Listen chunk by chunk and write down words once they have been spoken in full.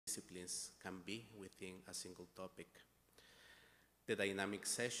disciplines can be within a single topic. The dynamic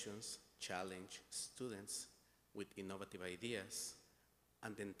sessions challenge students with innovative ideas,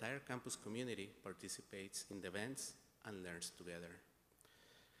 and the entire campus community participates in the events and learns together.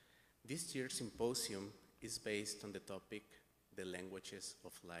 This year's symposium is based on the topic, the languages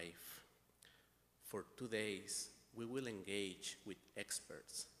of life. For 2 days, we will engage with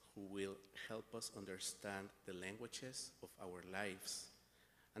experts who will help us understand the languages of our lives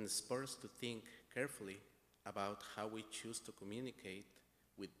and spur us to think carefully about how we choose to communicate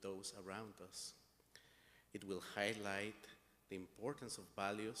with those around us. It will highlight the importance of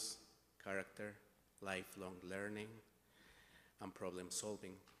values, character, lifelong learning, and problem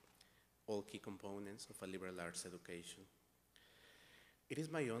solving, all key components of a liberal arts education. It is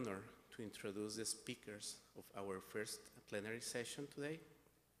my honor to introduce the speakers of our first plenary session today,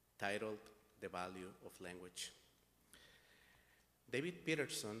 titled The Value of Language. David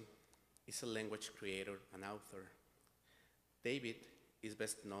Peterson is a language creator and author. David is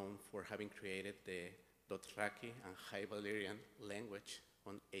best known for having created the Dothraki and High Valyrian language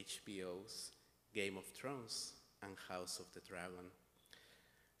on HBO's Game of Thrones and House of the Dragon.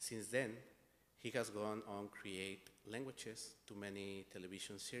 Since then, he has gone on to create languages to many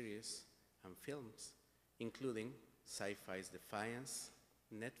television series and films, including Syfy's Defiance,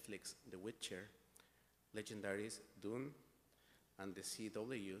 Netflix The Witcher, Legendary's Dune, and the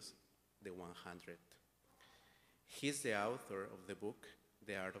CW's The 100. He is the author of the book,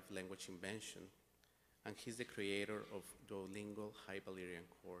 The Art of Language Invention, and he's the creator of Duolingo High Valyrian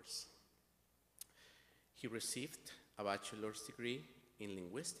course. He received a bachelor's degree in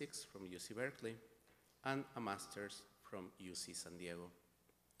linguistics from UC Berkeley and a master's from UC San Diego.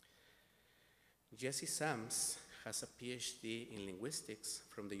 Jessie Sams has a PhD in linguistics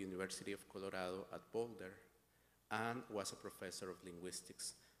from the University of Colorado at Boulder and was a professor of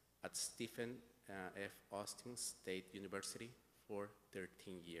linguistics at Stephen F. Austin State University for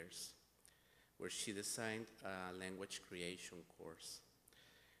 13 years, where she designed a language creation course.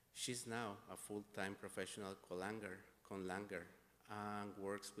 She's now a full-time professional conlanger and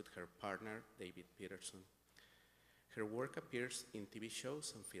works with her partner, David Peterson. Her work appears in TV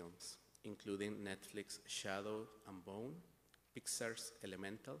shows and films, including Netflix Shadow and Bone, Pixar's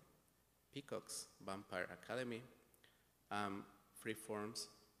Elemental, Peacock's Vampire Academy, and Freeform's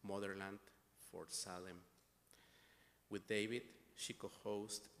Motherland Fort Salem. With David, she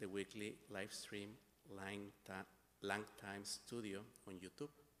co-hosts the weekly live stream Langtime Studio on YouTube,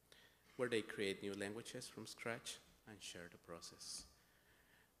 where they create new languages from scratch and share the process.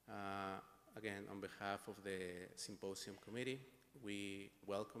 Again, on behalf of the symposium committee, we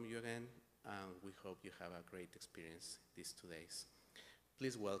welcome you again, and we hope you have a great experience these 2 days.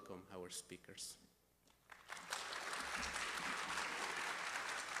 Please welcome our speakers.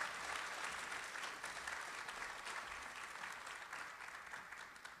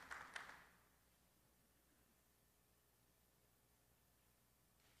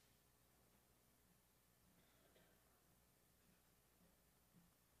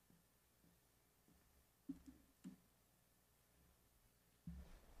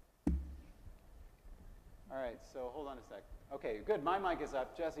 All right, so hold on a sec. Okay, good. My mic is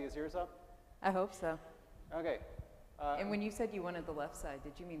up. Jessie, is yours up? I hope so. Okay. And when you said you wanted the left side,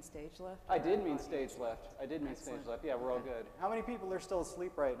 did you mean stage left? I did mean stage left. I did mean Excellent. stage left. Yeah, we're all good. How many people are still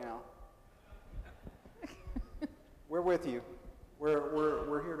asleep right now? We're with you.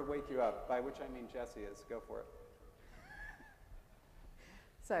 We're here to wake you up, by which I mean Jessie is. Go for it.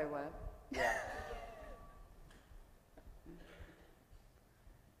 Sorry, what? Yeah.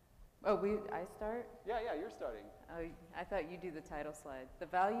 Oh, I start? Yeah, you're starting. Oh, I thought you do the title slide. The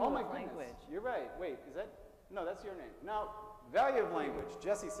value Oh my of goodness. language. You're right. Wait, is that? No, that's your name. No, value of language,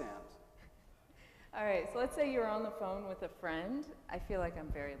 Jessie Sams. All right, so let's say you're on the phone with a friend. I feel like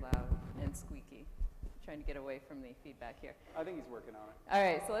I'm very loud and squeaky. Trying to get away from the feedback here. I think he's working on it. All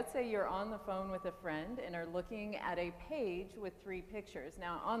right, so let's say you're on the phone with a friend and are looking at a page with 3 pictures.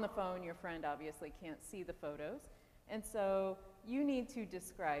 Now, on the phone, your friend obviously can't see the photos, and so you need to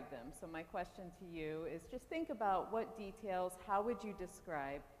describe them. So my question to you is just think about what details, how would you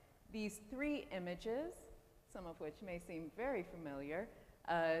describe these 3 images, some of which may seem very familiar,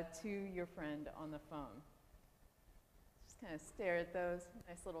 to your friend on the phone. Just kind of stare at those,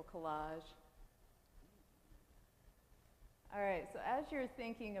 nice little collage. All right, so as you're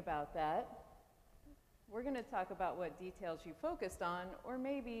thinking about that, we're going to talk about what details you focused on, or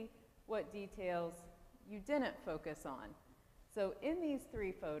maybe what details you didn't focus on. So in these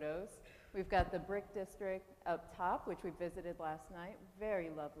 3 photos, we've got the Brick District up top, which we visited last night, very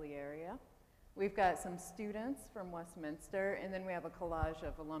lovely area. We've got some students from Westminster, and then we have a collage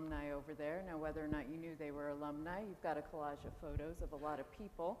of alumni over there. Now, whether or not you knew they were alumni, you've got a collage of photos of a lot of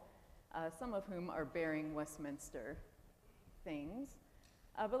people, some of whom are bearing Westminster things.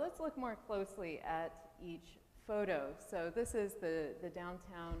 But let's look more closely at each photo. So this is the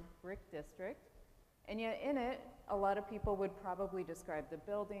downtown brick district, and yet in it, a lot of people would probably describe the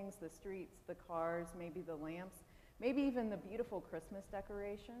buildings, the streets, the cars, maybe the lamps, maybe even the beautiful Christmas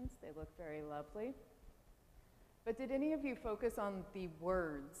decorations. They look very lovely. But did any of you focus on the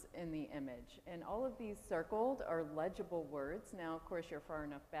words in the image? And all of these circled are legible words. Now, of course, you're far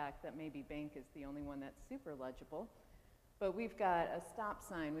enough back that maybe bank is the only one that's super legible. But we've got a stop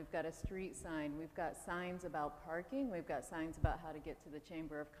sign, we've got a street sign, we've got signs about parking, we've got signs about how to get to the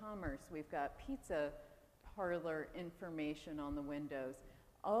Chamber of Commerce, we've got pizza parlor information on the windows.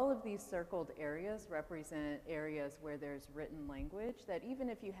 All of these circled areas represent areas where there's written language that even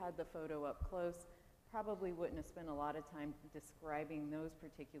if you had the photo up close, probably wouldn't have spent a lot of time describing those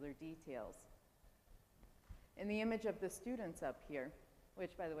particular details. In the image of the students up here,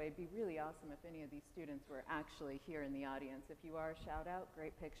 which, by the way, it'd be really awesome if any of these students were actually here in the audience. If you are, shout out,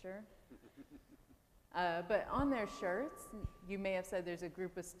 great picture. But on their shirts, you may have said there's a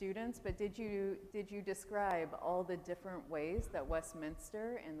group of students, but did you describe all the different ways that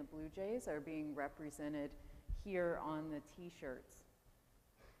Westminster and the Blue Jays are being represented here on the t-shirts?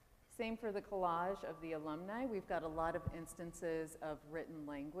 Same for the collage of the alumni. We've got a lot of instances of written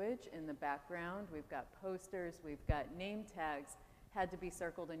language in the background. We've got posters, we've got name tags. Had to be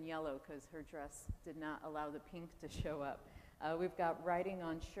circled in yellow because her dress did not allow the pink to show up. We've got writing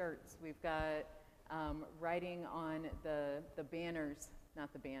on shirts. We've got writing on the banners,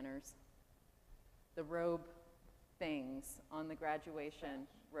 not the banners, the robe things on the graduation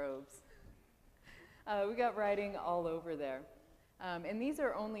robes. We got writing all over there. And these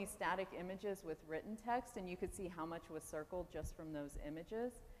are only static images with written text, and you could see how much was circled just from those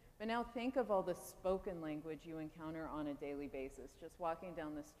images. But now think of all the spoken language you encounter on a daily basis. Just walking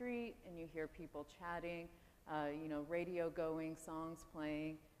down the street and you hear people chatting, radio going, songs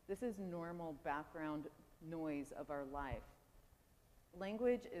playing. This is normal background noise of our life.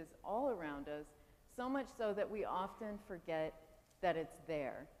 Language is all around us, so much so that we often forget that it's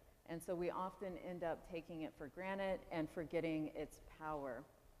there. And so we often end up taking it for granted and forgetting its power.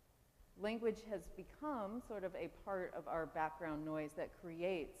 Language has become sort of a part of our background noise that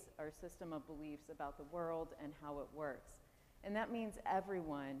creates our system of beliefs about the world and how it works. And that means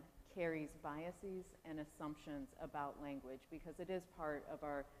everyone carries biases and assumptions about language because it is part of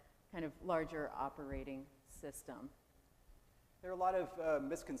our kind of larger operating system. There are a lot of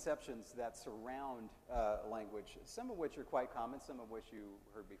misconceptions that surround language, some of which are quite common, some of which you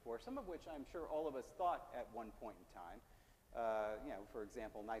heard before, some of which I'm sure all of us thought at one point in time. For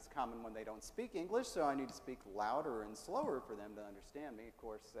example, nice common when they don't speak English, so I need to speak louder and slower for them to understand me. Of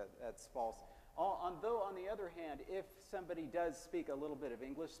course, that's false. Though, on the other hand, if somebody does speak a little bit of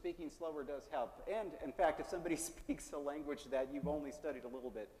English, speaking slower does help. And, in fact, if somebody speaks a language that you've only studied a little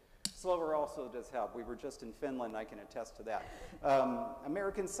bit, slower also does help. We were just in Finland, I can attest to that.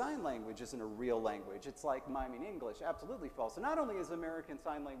 American Sign Language isn't a real language. It's like miming English. Absolutely false. And not only is American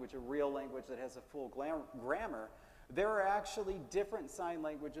Sign Language a real language that has a full grammar, there are actually different sign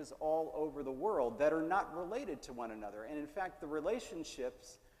languages all over the world that are not related to one another. And in fact, the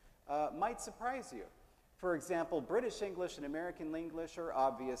relationships might surprise you. For example, British English and American English are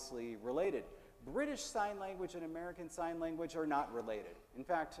obviously related. British Sign Language and American Sign Language are not related. In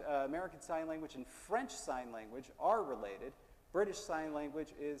fact, American Sign Language and French Sign Language are related. British Sign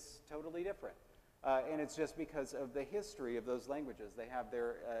Language is totally different. And it's just because of the history of those languages. They have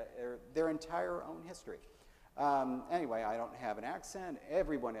their entire own history. Anyway, I don't have an accent.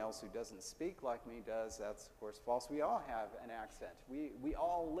 Everyone else who doesn't speak like me does. That's, of course, false. We all have an accent. We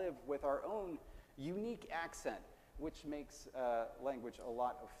all live with our own unique accent, which makes language a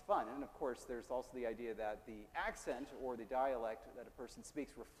lot of fun. And, of course, there's also the idea that the accent or the dialect that a person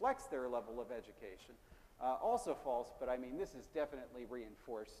speaks reflects their level of education. Also false, but I mean, this is definitely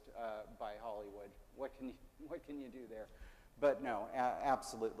reinforced by Hollywood. What can you do there? But no,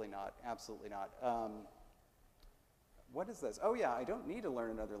 absolutely not. Absolutely not. What is this? Oh yeah, I don't need to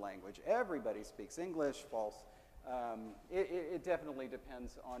learn another language. Everybody speaks English. False. It definitely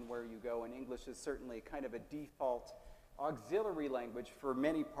depends on where you go, and English is certainly kind of a default auxiliary language for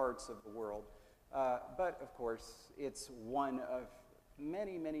many parts of the world. But of course, it's one of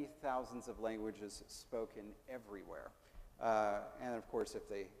many, many thousands of languages spoken everywhere. And of course, if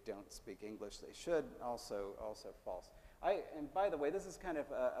they don't speak English, they should. Also false. And by the way, this is kind of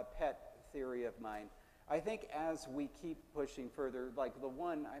a pet theory of mine. I think as we keep pushing further, like the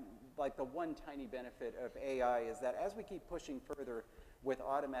one tiny benefit of AI is that as we keep pushing further with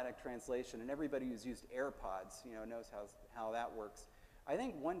automatic translation, and everybody who's used AirPods, knows how that works. I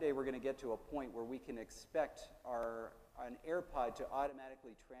think one day we're going to get to a point where we can expect an AirPod to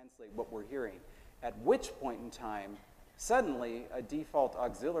automatically translate what we're hearing, at which point in time, suddenly a default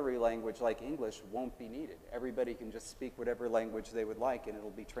auxiliary language like English won't be needed. Everybody can just speak whatever language they would like and it'll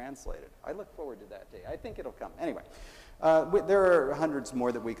be translated. I look forward to that day. I think it'll come. Anyway, there are hundreds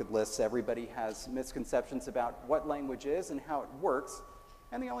more that we could list. Everybody has misconceptions about what language is and how it works.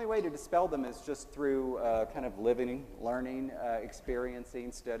 And the only way to dispel them is just through kind of living, learning,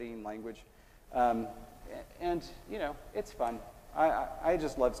 experiencing, studying language. And, it's fun. I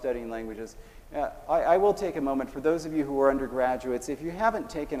just love studying languages. I will take a moment, for those of you who are undergraduates, if you haven't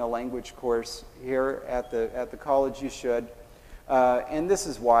taken a language course here at the college, you should. And this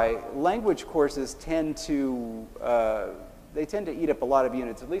is why. Language courses tend to eat up a lot of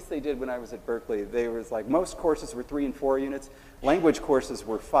units. At least they did when I was at Berkeley. They was like, most courses were 3 and 4 units. Language courses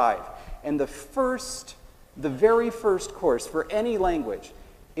were 5. And the very first course for any language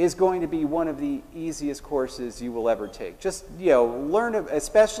is going to be one of the easiest courses you will ever take. Just,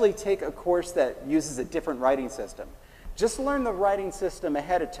 especially take a course that uses a different writing system. Just learn the writing system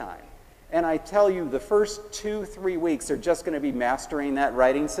ahead of time. And I tell you, the first 2-3 weeks are just going to be mastering that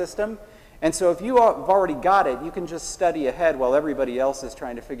writing system. And so if you have already got it, you can just study ahead while everybody else is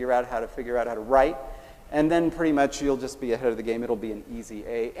trying to figure out how to write. And then pretty much you'll just be ahead of the game. It'll be an easy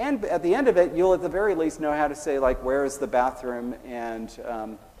A. And at the end of it, you'll at the very least know how to say, like, where is the bathroom, and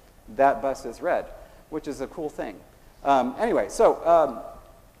that bus is red, which is a cool thing. Anyway, so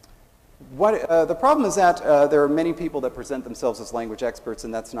the problem is that there are many people that present themselves as language experts,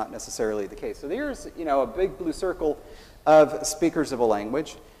 and that's not necessarily the case. So here's, a big blue circle of speakers of a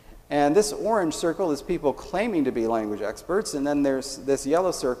language. And this orange circle is people claiming to be language experts, and then there's this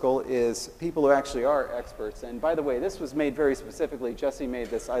yellow circle is people who actually are experts. And by the way, this was made very specifically. Jessie made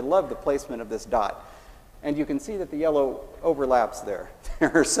this. I love the placement of this dot. And you can see that the yellow overlaps there.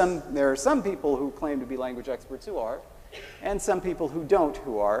 There are some people who claim to be language experts who are, and some people who don't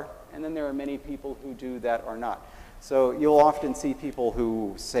who are, and then there are many people who do that are not. So you'll often see people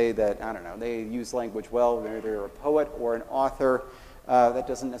who say that, I don't know, they use language well, they're a poet or an author. That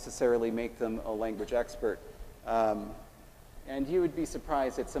doesn't necessarily make them a language expert. And you would be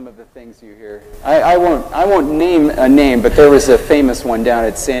surprised at some of the things you hear. I won't name a name, but there was a famous one down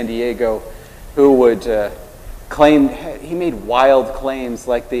at San Diego who would claim, he made wild claims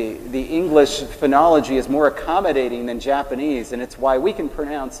like the English phonology is more accommodating than Japanese, and it's why we can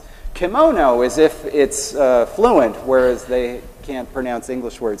pronounce kimono as if it's fluent, whereas they can't pronounce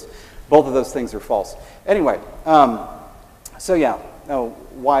English words. Both of those things are false. Anyway, so yeah. Oh,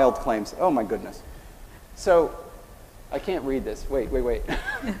 wild claims. Oh, my goodness. So, I can't read this. Wait.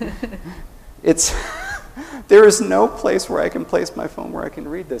 There is no place where I can place my phone where I can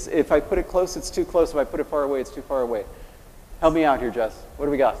read this. If I put it close, it's too close. If I put it far away, it's too far away. Help me out here, Jess. What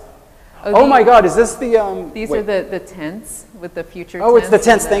do we got? Oh my God, is this the... These are the tense with the future tense. Oh, it's the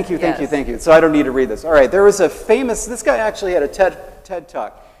tense. Thank you. So I don't need to read this. All right, there was a famous... This guy actually had a TED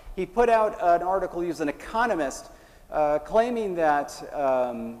Talk. He put out an article, he was an economist, claiming that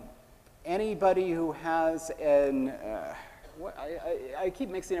anybody who has an, I keep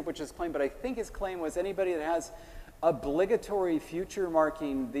mixing up which his claim, but I think his claim was anybody that has obligatory future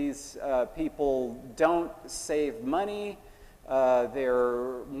marking, these people don't save money,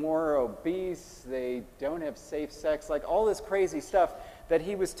 they're more obese, they don't have safe sex, like all this crazy stuff that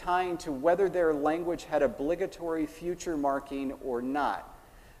he was tying to whether their language had obligatory future marking or not.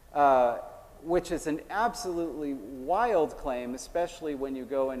 Which is an absolutely wild claim, especially when you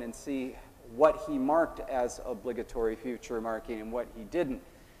go in and see what he marked as obligatory future marking and what he didn't.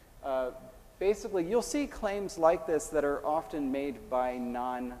 Basically, you'll see claims like this that are often made by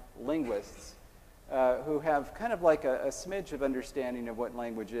non-linguists who have kind of like a smidge of understanding of what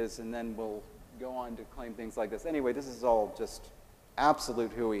language is, and then will go on to claim things like this. Anyway, this is all just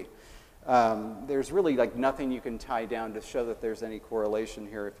absolute hooey. There's really like nothing you can tie down to show that there's any correlation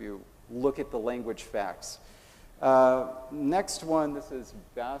here if you look at the language facts. Next one, this is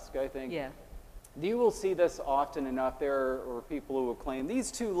Basque, I think. Yeah. You will see this often enough. There are people who will claim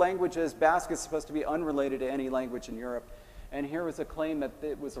these two languages, Basque is supposed to be unrelated to any language in Europe. And here was a claim that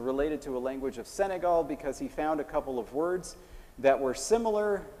it was related to a language of Senegal because he found a couple of words that were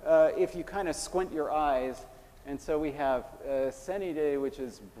similar if you kind of squint your eyes. And so we have Senide, which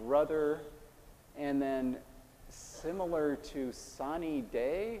is brother, and then similar to Sani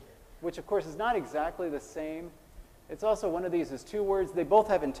Day, which of course is not exactly the same. It's also one of these is two words. They both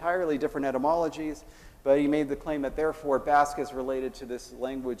have entirely different etymologies, but he made the claim that therefore Basque is related to this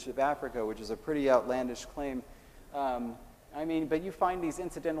language of Africa, which is a pretty outlandish claim. I mean, but you find these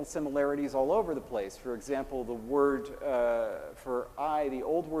incidental similarities all over the place. For example, the word for I, the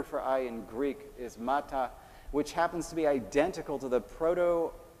old word for I in Greek is mata, which happens to be identical to the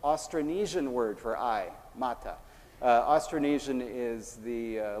Proto-Austronesian word for I, mata. Austronesian is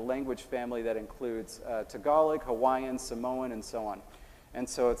the language family that includes Tagalog, Hawaiian, Samoan, and so on. And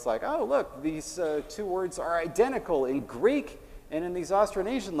so it's like, oh, look, these two words are identical in Greek and in these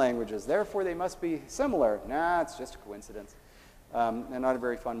Austronesian languages. Therefore, they must be similar. Nah, it's just a coincidence. And not a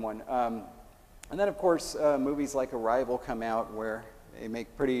very fun one. And then, of course, movies like Arrival come out where they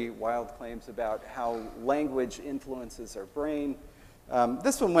make pretty wild claims about how language influences our brain.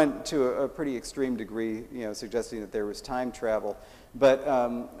 This one went to a pretty extreme degree, you know, suggesting that there was time travel. But,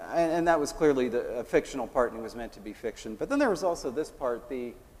 and that was clearly the fictional part, and it was meant to be fiction. But then there was also this part,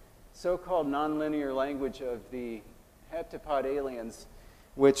 the so-called nonlinear language of the heptapod aliens,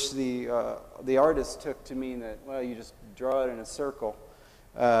 which the artist took to mean that, well, you just draw it in a circle,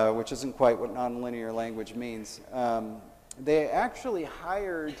 which isn't quite what nonlinear language means. They actually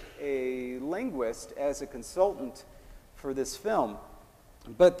hired a linguist as a consultant for this film,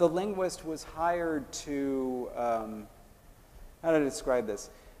 but the linguist was hired to, how to describe this?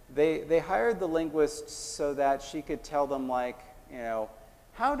 They hired the linguist so that she could tell them, like, you know,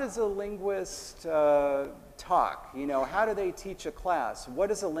 how does a linguist talk? You know, how do they teach a class? What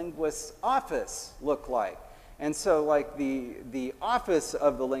does a linguist's office look like? And so, like, the office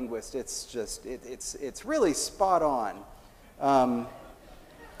of the linguist, it's just, it's really spot on.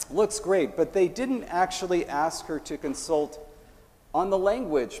 Looks great, but they didn't actually ask her to consult on the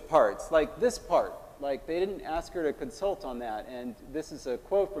language parts, like this part. Like, they didn't ask her to consult on that. And this is a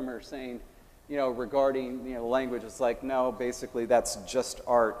quote from her saying, you know, regarding, you know, language. It's like, no, basically that's just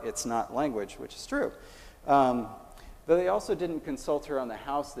art. It's not language, which is true. But they also didn't consult her on the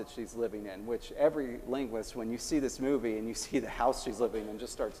house that she's living in, which every linguist, when you see this movie and you see the house she's living in,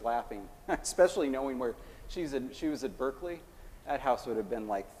 just starts laughing, especially knowing where she was at Berkeley. That house would have been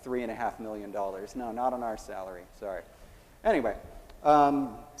like $3.5 million. No, not on our salary, sorry. Anyway,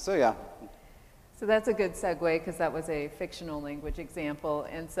 so yeah. So that's a good segue, because that was a fictional language example.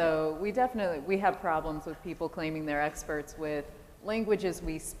 And so we have problems with people claiming they're experts with languages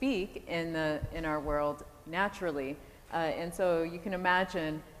we speak in our world naturally. And so you can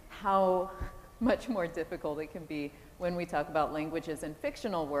imagine how much more difficult it can be when we talk about languages in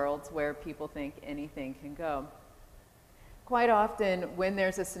fictional worlds where people think anything can go. Quite often, when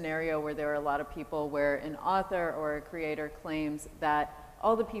there's a scenario where there are a lot of people where an author or a creator claims that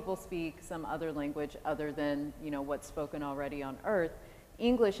all the people speak some other language other than, you know, what's spoken already on Earth,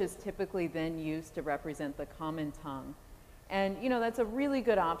 English is typically then used to represent the common tongue. And, you know, that's a really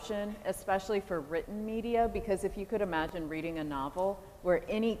good option, especially for written media, because if you could imagine reading a novel where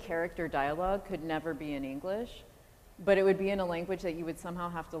any character dialogue could never be in English, but it would be in a language that you would somehow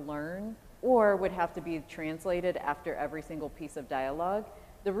have to learn or would have to be translated after every single piece of dialogue,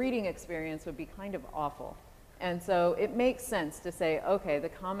 the reading experience would be kind of awful. And so it makes sense to say, okay, the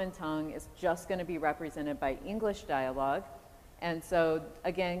common tongue is just going to be represented by English dialogue. And so,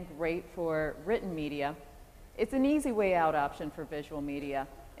 again, great for written media. It's an easy way out option for visual media.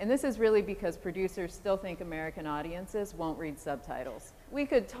 And this is really because producers still think American audiences won't read subtitles. We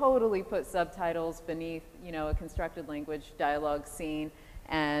could totally put subtitles beneath, you know, a constructed language dialogue scene,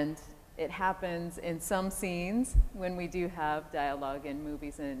 and it happens in some scenes when we do have dialogue in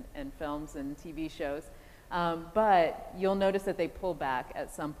movies and films and TV shows. But you'll notice that they pull back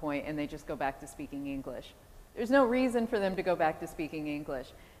at some point and they just go back to speaking English. There's no reason for them to go back to speaking English.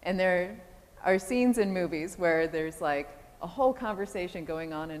 And there are scenes in movies where there's like a whole conversation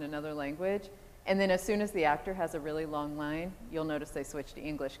going on in another language, and then as soon as the actor has a really long line, you'll notice they switch to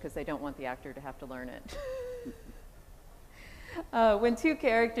English because they don't want the actor to have to learn it. When two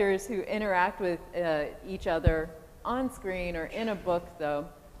characters who interact with each other on screen or in a book, though,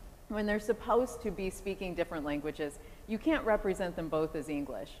 when they're supposed to be speaking different languages, you can't represent them both as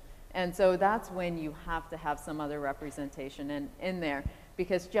English. And so that's when you have to have some other representation in there,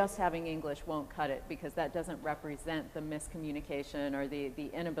 because just having English won't cut it, because that doesn't represent the miscommunication or the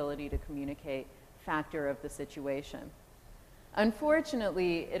inability to communicate factor of the situation.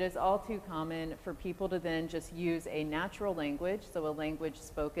 Unfortunately, it is all too common for people to then just use a natural language, so a language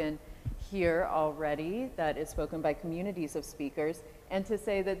spoken here already that is spoken by communities of speakers, and to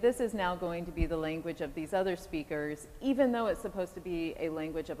say that this is now going to be the language of these other speakers, even though it's supposed to be a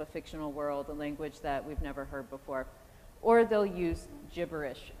language of a fictional world, a language that we've never heard before. Or they'll use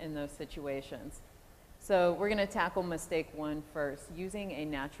gibberish in those situations. So we're going to tackle mistake 1 first, using a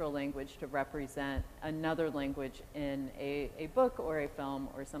natural language to represent another language in a book or a film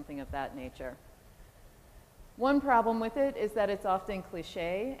or something of that nature. One problem with it is that it's often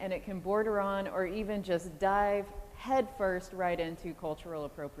cliche, and it can border on or even just dive headfirst right into cultural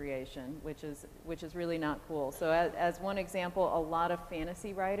appropriation, which is really not cool. So as one example, a lot of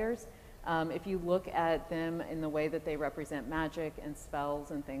fantasy writers, if you look at them in the way that they represent magic and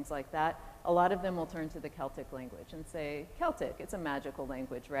spells and things like that, a lot of them will turn to the Celtic language and say, Celtic, it's a magical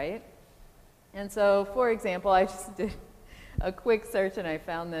language, right? And so, for example, I just did a quick search and I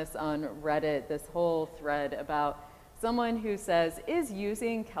found this on Reddit, this whole thread about someone who says, is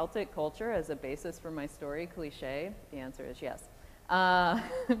using Celtic culture as a basis for my story cliche? The answer is yes.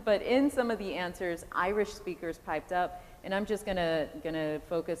 But in some of the answers, Irish speakers piped up, and I'm just gonna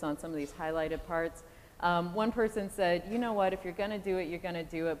focus on some of these highlighted parts. One person said, you know what, if you're gonna do it, you're gonna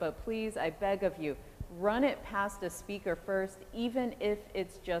do it, but please, I beg of you, run it past a speaker first, even if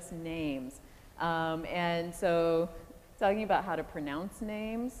it's just names. And so, talking about how to pronounce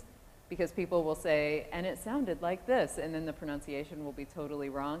names, because people will say, and it sounded like this, and then the pronunciation will be totally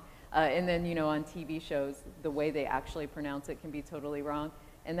wrong. And then, you know, on TV shows, the way they actually pronounce it can be totally wrong,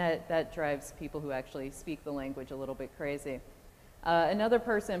 and that drives people who actually speak the language a little bit crazy. Another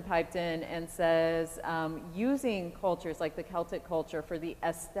person piped in and says, using cultures like the Celtic culture for the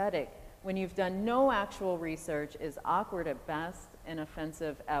aesthetic when you've done no actual research is awkward at best and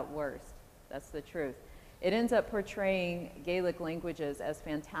offensive at worst. That's the truth. It ends up portraying Gaelic languages as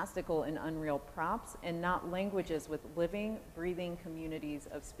fantastical and unreal props and not languages with living, breathing communities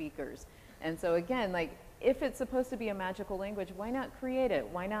of speakers. And so again, like, if it's supposed to be a magical language, why not create it?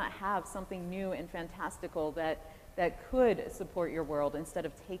 Why not have something new and fantastical that could support your world instead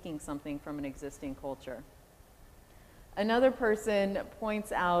of taking something from an existing culture? Another person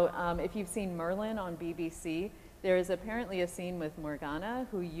points out, if you've seen Merlin on BBC, there is apparently a scene with Morgana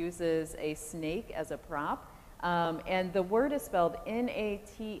who uses a snake as a prop, and the word is spelled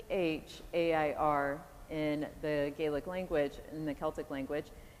N-A-T-H-A-I-R in the Gaelic language, in the Celtic language,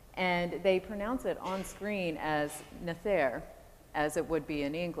 and they pronounce it on screen as Nathair, as it would be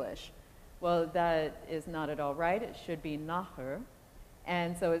in English. Well, that is not at all right. It should be Nahur.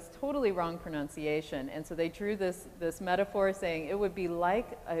 And so it's totally wrong pronunciation. And so they drew this metaphor saying it would be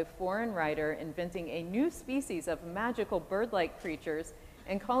like a foreign writer inventing a new species of magical bird-like creatures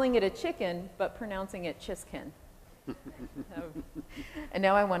and calling it a chicken, but pronouncing it chiskin. And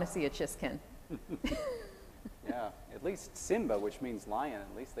now I want to see a chiskin. Yeah, at least Simba, which means lion,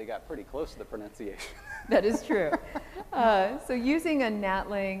 at least they got pretty close to the pronunciation. That is true. So using a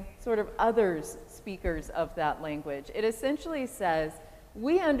natling, sort of others speakers of that language, it essentially says,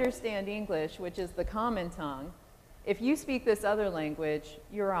 we understand English, which is the common tongue. If you speak this other language,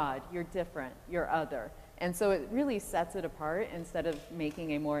 you're odd, you're different, you're other. And so it really sets it apart instead of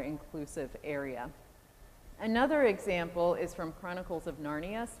making a more inclusive area. Another example is from Chronicles of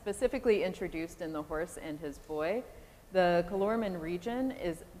Narnia, specifically introduced in The Horse and His Boy. The Calorman region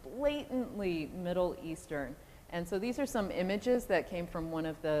is blatantly Middle Eastern. And so these are some images that came from one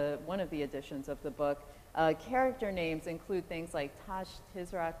of the editions of the book. Character names include things like Tash,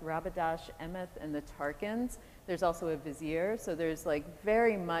 Tizrak, Rabadash, Emeth, and the Tarkans. There's also a vizier, so there's like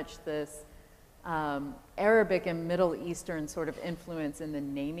very much this Arabic and Middle Eastern sort of influence in the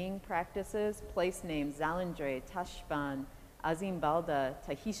naming practices. Place names, Zalindre, Tashban, Azim Balda,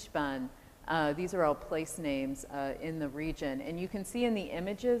 Tahishban. These are all place names in the region. And you can see in the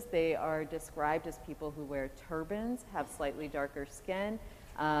images, they are described as people who wear turbans, have slightly darker skin.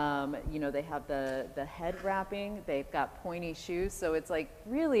 You know, they have the head wrapping, they've got pointy shoes. So it's like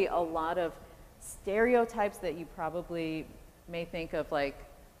really a lot of stereotypes that you probably may think of like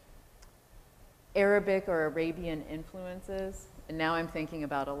Arabic or Arabian influences. And now I'm thinking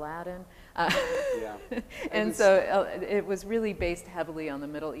about Aladdin. Yeah. And so it was really based heavily on the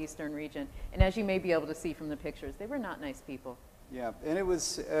Middle Eastern region. And as you may be able to see from the pictures, they were not nice people. Yeah, and it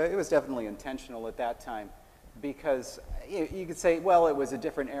was definitely intentional at that time, because you could say, well, it was a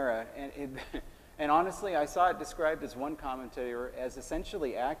different era. And honestly, I saw it described as one commentator as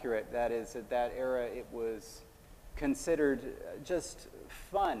essentially accurate. That is, at that era, it was considered just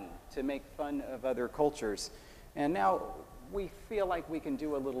fun to make fun of other cultures. And now we feel like we can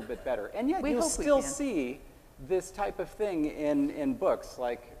do a little bit better. And yet you'll still see this type of thing in books.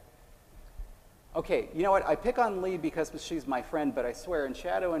 Like, okay, you know what? I pick on Lee because she's my friend, but I swear in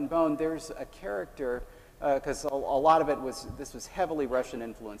Shadow and Bone, there's a character, because a lot of it this was heavily Russian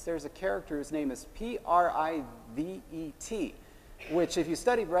influence. There's a character whose name is Privet, which if you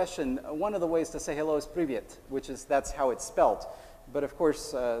studied Russian, one of the ways to say hello is Privyet, that's how it's spelt. but of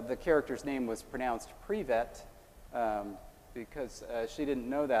course, the character's name was pronounced Privet because she didn't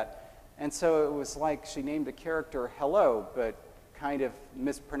know that. And so it was like she named a character Hello, but kind of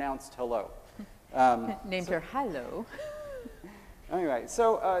mispronounced hello. Named her Hello. Anyway,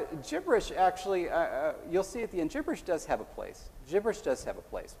 so gibberish actually, you'll see at the end, gibberish does have a place. Gibberish does have a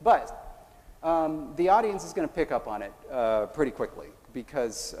place. But the audience is going to pick up on it pretty quickly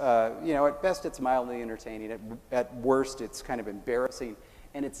because, you know, at best it's mildly entertaining. At worst, it's kind of embarrassing.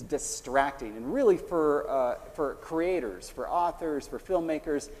 And it's distracting. And really for creators, for authors, for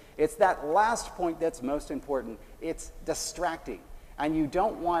filmmakers, it's that last point that's most important. It's distracting. And you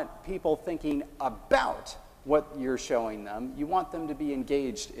don't want people thinking about what you're showing them. You want them to be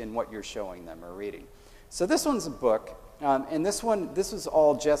engaged in what you're showing them or reading. So this one's a book. And this is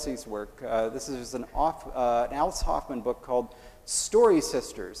all Jessie's work. This is an Alice Hoffman book called Story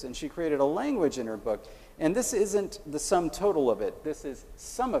Sisters. And she created a language in her book. And this isn't the sum total of it. This is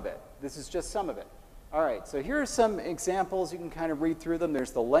some of it. This is just some of it. All right, so here are some examples. You can kind of read through them.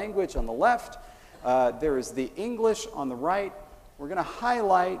 There's the language on the left. There is the English on the right. We're going to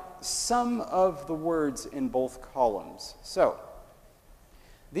highlight some of the words in both columns. So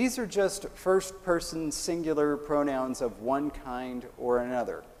these are just first-person singular pronouns of one kind or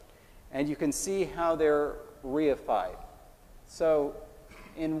another. And you can see how they're reified. So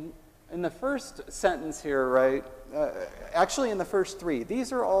in the first sentence here, right, actually in the first three,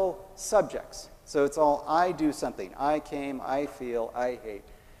 these are all subjects. So it's all I do something. I came, I feel, I hate.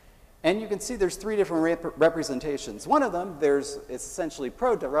 And you can see there's three different representations. One of them, it's essentially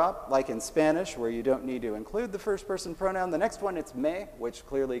proderop, like in Spanish, where you don't need to include the first person pronoun. The next one, it's me, which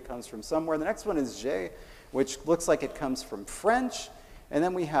clearly comes from somewhere. The next one is je, which looks like it comes from French. And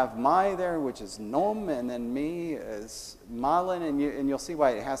then we have my there, which is nom, and then me is malin, and you'll see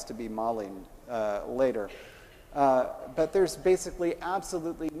why it has to be malin later. But there's basically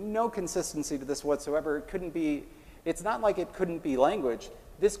absolutely no consistency to this whatsoever. It couldn't be, it's not like it couldn't be language.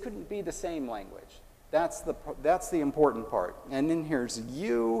 This couldn't be the same language. That's the important part. And then here's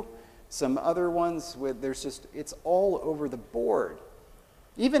you, some other ones with, it's all over the board.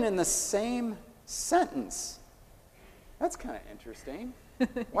 Even in the same sentence. That's kind of interesting.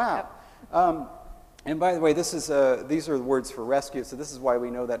 Wow. And by the way, these are the words for rescue, so this is why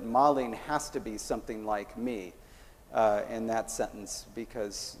we know that malin has to be something like me in that sentence,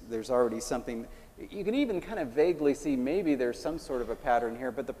 because there's already something. You can even kind of vaguely see maybe there's some sort of a pattern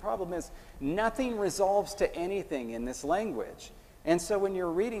here, but the problem is nothing resolves to anything in this language. And so when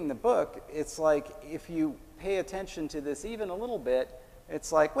you're reading the book, it's like if you pay attention to this even a little bit,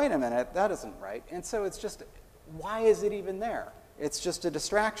 it's like, wait a minute, that isn't right. And so it's just, why is it even there? It's just a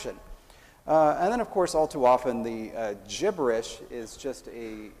distraction. And then, of course, all too often, the gibberish is just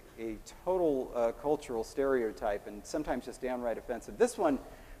a total cultural stereotype and sometimes just downright offensive. This one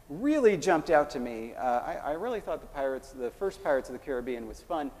really jumped out to me. I really thought the first Pirates of the Caribbean was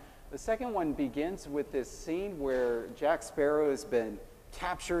fun. The second one begins with this scene where Jack Sparrow has been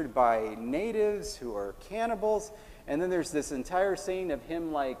captured by natives who are cannibals. And then there's this entire scene of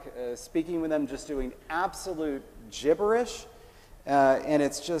him speaking with them, just doing absolute gibberish. And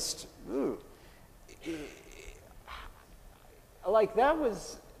it's just, ooh.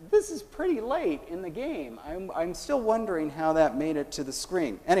 This is pretty late in the game. I'm still wondering how that made it to the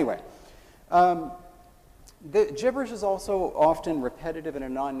screen. Anyway, the gibberish is also often repetitive in a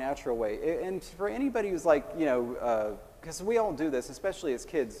non-natural way. And for anybody who's because we all do this, especially as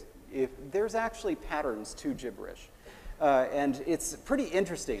kids, there's actually patterns to gibberish. And it's pretty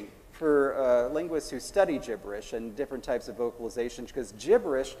interesting for linguists who study gibberish and different types of vocalizations, because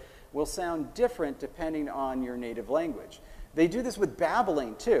gibberish will sound different depending on your native language. They do this with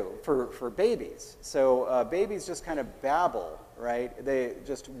babbling, too, for babies. So babies just kind of babble, right? They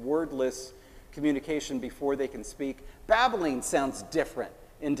just wordless communication before they can speak. Babbling sounds different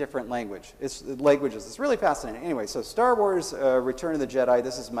in different languages. It's really fascinating. Anyway, so Star Wars, Return of the Jedi,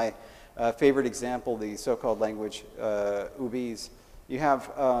 this is my favorite example, the so-called language, Ubis. You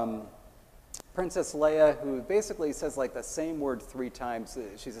have Princess Leia, who basically says the same word 3 times.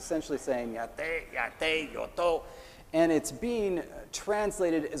 She's essentially saying, yate, yate, yoto. And it's being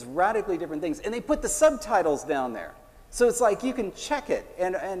translated as radically different things. And they put the subtitles down there. So it's like you can check it.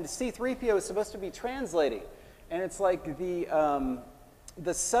 And C-3PO is supposed to be translating. And it's like the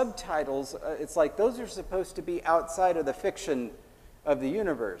subtitles, it's like those are supposed to be outside of the fiction of the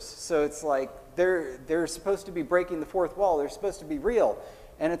universe. So it's like they're supposed to be breaking the fourth wall. They're supposed to be real.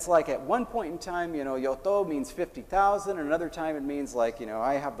 And it's like at one point in time, Yoto means 50,000. Another time it means I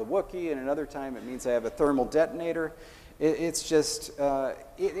have the Wookiee. And another time it means I have a thermal detonator. It's just,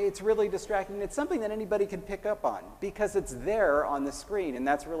 it's really distracting. It's something that anybody can pick up on because it's there on the screen, and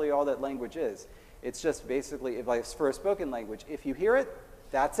that's really all that language is. It's just basically, if like for a spoken language, if you hear it,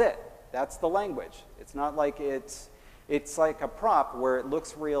 that's it. That's the language. It's not like it's like a prop where it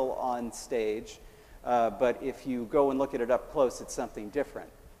looks real on stage, but if you go and look at it up close, it's something different.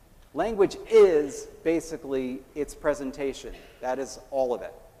 Language is basically its presentation. That is all of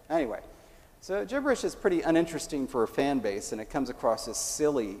it. Anyway, so gibberish is pretty uninteresting for a fan base, and it comes across as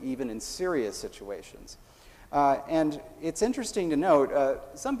silly, even in serious situations. And it's interesting to note,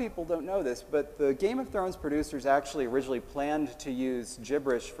 some people don't know this, but the Game of Thrones producers actually originally planned to use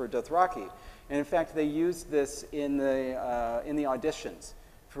gibberish for Dothraki. And in fact, they used this in the auditions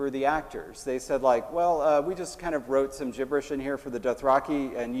for the actors. They said like, well, we just kind of wrote some gibberish in here for the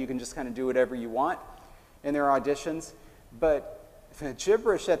Dothraki, and you can just kind of do whatever you want in their auditions. But the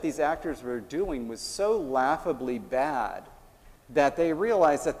gibberish that these actors were doing was so laughably bad that they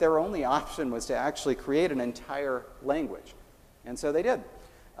realized that their only option was to actually create an entire language. And so they did.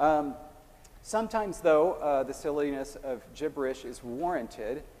 Sometimes, though, the silliness of gibberish is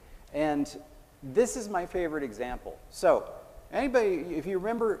warranted, and this is my favorite example. So, anybody, if you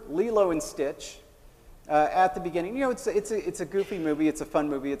remember Lilo and Stitch, at the beginning, you know, it's a goofy movie, it's a fun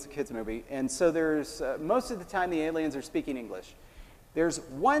movie, it's a kid's movie, and so there's, most of the time the aliens are speaking English. There's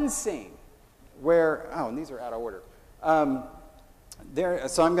one scene where, oh, and these are out of order.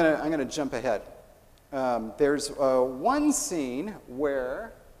 So I'm gonna jump ahead. There's one scene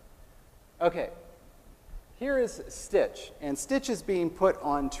where, okay, here is Stitch, and Stitch is being put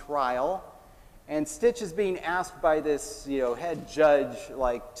on trial, and Stitch is being asked by this, you know, head judge,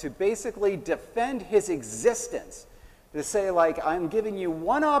 like, to basically defend his existence. To say, like, I'm giving you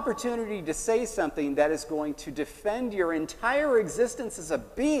one opportunity to say something that is going to defend your entire existence as a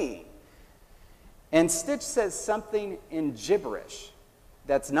being. And Stitch says something in gibberish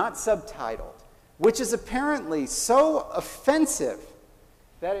that's not subtitled, which is apparently so offensive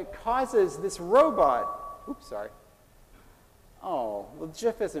that it causes this robot, oops, sorry. Oh, well,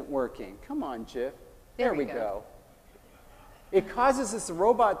 GIF isn't working. Come on, GIF. There we go. It causes this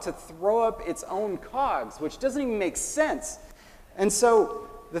robot to throw up its own cogs, which doesn't even make sense. And so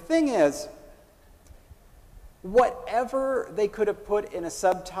the thing is, whatever they could have put in a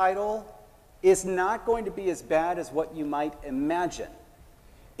subtitle is not going to be as bad as what you might imagine.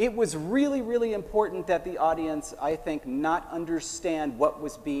 It was really, really important that the audience, I think, not understand what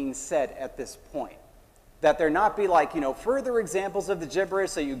was being said at this point. That there not be like, you know, further examples of the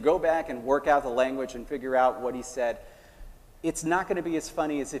gibberish so you go back and work out the language and figure out what he said. It's not going to be as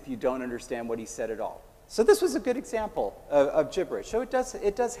funny as if you don't understand what he said at all. So this was a good example of gibberish. So it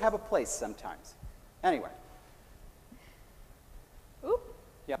does have a place sometimes. Anyway. Oop.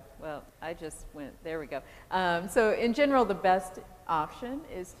 Yep. Well, I just went, there we go. So in general, the best option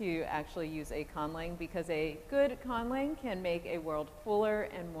is to actually use a conlang because a good conlang can make a world fuller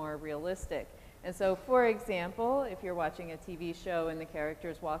and more realistic. And so, for example, if you're watching a TV show and the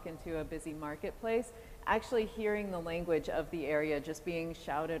characters walk into a busy marketplace, actually hearing the language of the area just being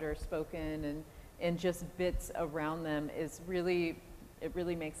shouted or spoken and just bits around them is really, it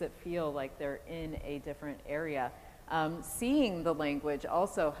really makes it feel like they're in a different area. Seeing the language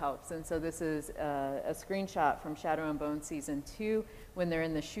also helps, and so this is a screenshot from Shadow and Bone Season 2 when they're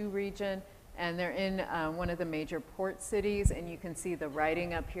in the Shu region, and they're in one of the major port cities, and you can see the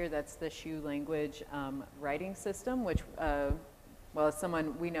writing up here. That's the Shu language writing system, which, well,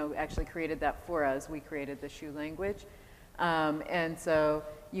 someone we know actually created that for us. We created the Shu language. And so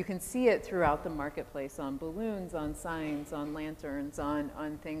you can see it throughout the marketplace on balloons, on signs, on lanterns,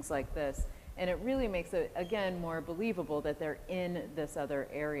 on things like this. And it really makes it, again, more believable that they're in this other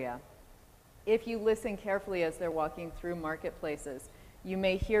area. If you listen carefully as they're walking through marketplaces, you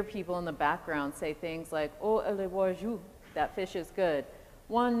may hear people in the background say things like, "Oh, ele waju, that fish is good.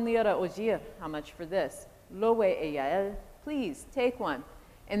 1 lira ojia, how much for this? Lowe eyael, please take one."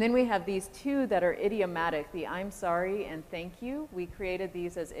 And then we have these two that are idiomatic, the "I'm sorry" and "thank you." We created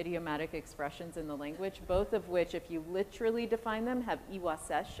these as idiomatic expressions in the language, both of which, if you literally define them, have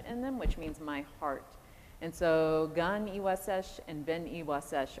iwasesh in them, which means my heart. And so gan iwasesh and ben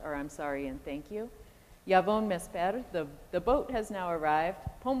iwasesh are "I'm sorry" and "thank you." Yavon mesper, the boat has now arrived.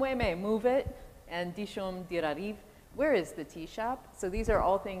 Pomweme, move it. And dishom dirariv, where is the tea shop? So these are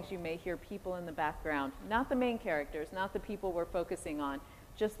all things you may hear people in the background, not the main characters, not the people we're focusing on,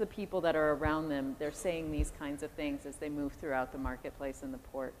 just the people that are around them. They're saying these kinds of things as they move throughout the marketplace and the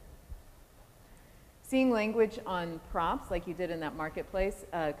port. Seeing language on prompts, like you did in that marketplace,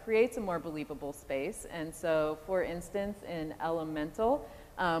 creates a more believable space. And so, for instance, in Elemental,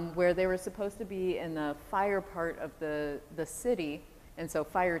 where they were supposed to be in the fire part of the city. And so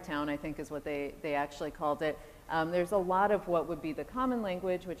Firetown, I think, is what they actually called it. There's a lot of what would be the common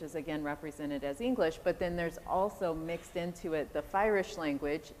language, which is again represented as English, but then there's also mixed into it the Firish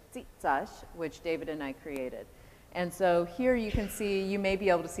language, Tzitzash, which David and I created. And so here you can see, you may be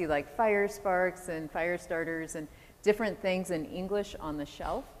able to see like fire sparks and fire starters and different things in English on the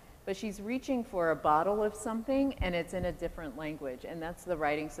shelf, but she's reaching for a bottle of something and it's in a different language. And that's the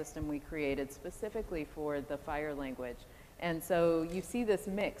writing system we created specifically for the fire language. And so you see this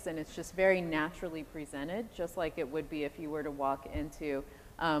mix, and it's just very naturally presented, just like it would be if you were to walk into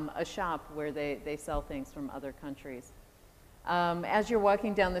a shop where they sell things from other countries. As you're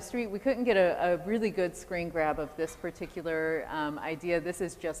walking down the street, we couldn't get a really good screen grab of this particular idea. This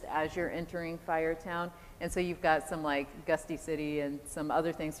is just as you're entering Firetown. And so you've got some like Gusty City and some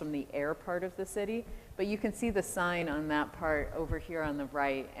other things from the air part of the city. But you can see the sign on that part over here on the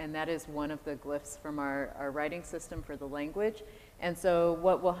right, and that is one of the glyphs from our writing system for the language. And so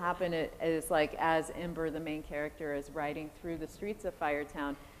what will happen is like as Ember, the main character, is riding through the streets of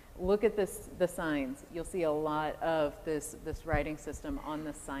Firetown, look at the signs. You'll see a lot of this writing system on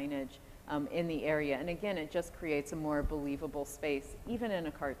the signage in the area. And again, it just creates a more believable space, even in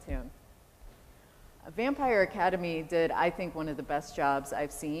a cartoon. Vampire Academy did, I think, one of the best jobs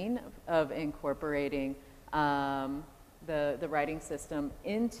I've seen of incorporating the writing system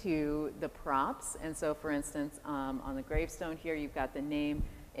into the props. And so, for instance, on the gravestone here, you've got the name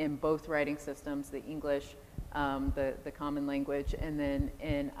in both writing systems, the English, the common language, and then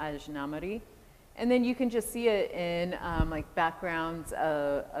in Ajnamari. And then you can just see it in like backgrounds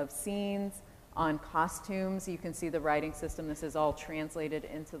of scenes, on costumes. You can see the writing system. This is all translated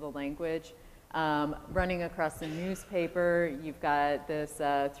into the language. Running across the newspaper, you've got this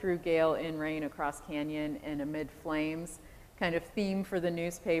through gale in rain across canyon and amid flames kind of theme for the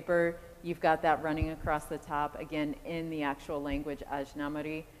newspaper. You've got that running across the top, again, in the actual language,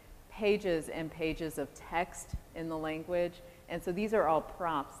 Ajnamari. Pages and pages of text in the language. And so these are all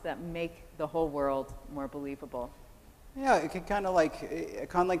props that make the whole world more believable. Yeah, it can kind of like,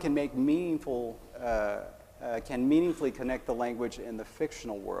 Conley can make meaningfully connect the language in the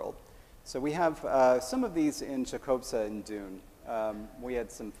fictional world. So we have some of these in Chakobsa and Dune. We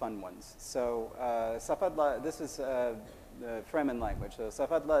had some fun ones. So Safadla, this is the Fremen language. So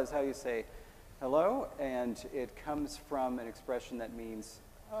Safadla is how you say hello, and it comes from an expression that means,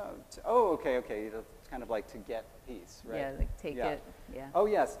 okay, it's kind of like to get peace, right? Yeah, like take it, yeah. Oh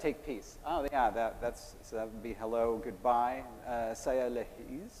yes, take peace. Oh yeah, so that would be hello, goodbye. Saya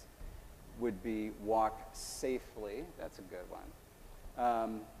lehiz would be walk safely. That's a good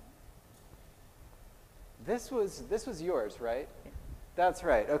one. This was yours, right? Yeah. That's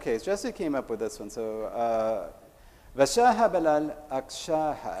right. Okay, so Jessie came up with this one. So, Vashaha Balal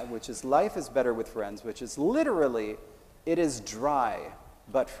Akshaha, which is life is better with friends, which is literally, it is dry,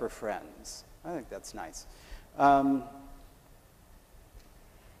 but for friends. I think that's nice.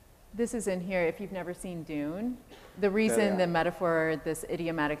 This is in here, if you've never seen Dune. The reason the metaphor, this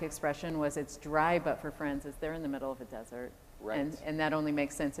idiomatic expression was it's dry, but for friends, is they're in the middle of a desert. Right. And that only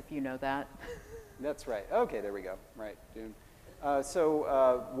makes sense if you know that. That's right. Okay, there we go. Right, Dune.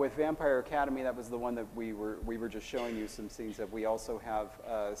 With Vampire Academy, that was the one that we were just showing you some scenes of. We also have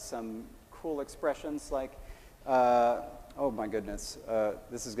some cool expressions like, oh my goodness,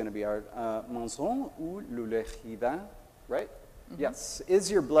 this is going to be our Manson ou l'ulechida, right? Mm-hmm. Yes.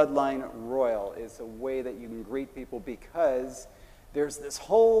 Is your bloodline royal? Is a way that you can greet people, because there's this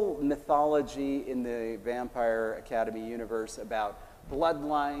whole mythology in the Vampire Academy universe about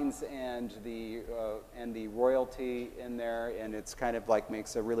bloodlines and the royalty in there, and it's kind of like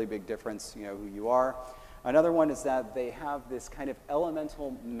makes a really big difference, you know, who you are. Another one is that they have this kind of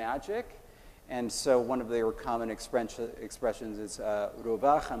elemental magic, and so one of their common expressions is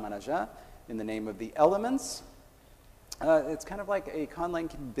Ruva Manaja, in the name of the elements. It's kind of like a Conlang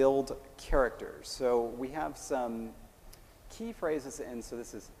can build characters. So we have some key phrases, and so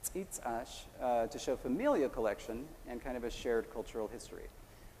this is Tzitzash, to show familial collection and kind of a shared cultural history.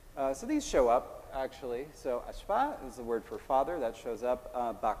 So these show up, actually. So Ashfa is the word for father. That shows up.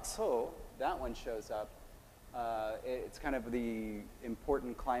 Bakso, that one shows up. It's kind of the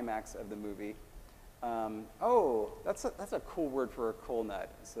important climax of the movie. That's a cool word for a coal nut.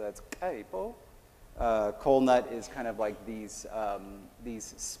 So that's kaipo. Coal nut is kind of like these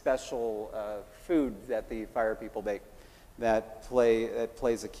special food that the fire people make that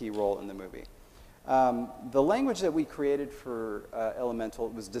plays a key role in the movie. The language that we created for Elemental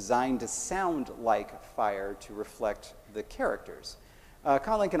was designed to sound like fire to reflect the characters.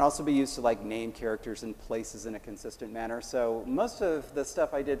 Conlang can also be used to like name characters and places in a consistent manner. So most of the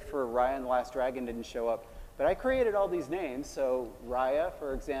stuff I did for Raya and the Last Dragon didn't show up, but I created all these names. So Raya,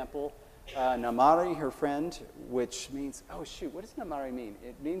 for example, Namari, her friend, which means, oh shoot, what does Namari mean?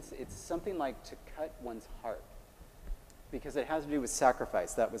 It means it's something like to cut one's heart, because it has to do with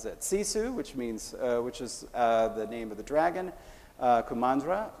sacrifice. That was it. Sisu, which means, which is the name of the dragon.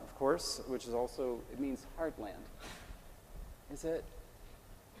 Kumandra, of course, which is also, it means heartland. Is it?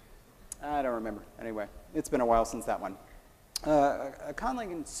 I don't remember. Anyway, it's been a while since that one. Conlang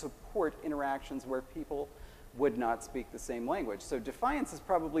can support interactions where people would not speak the same language. So Defiance is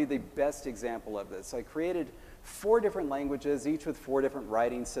probably the best example of this. I created 4 different languages, each with 4 different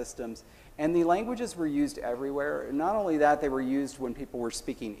writing systems, and the languages were used everywhere. Not only that, they were used when people were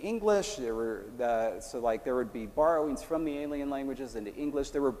speaking English. So like there would be borrowings from the alien languages into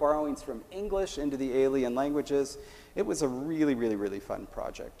English. There were borrowings from English into the alien languages. It was a really, really, really fun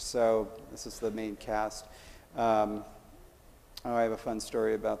project. So this is the main cast. Oh, I have a fun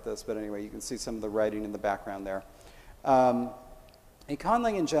story about this, but anyway, you can see some of the writing in the background there. A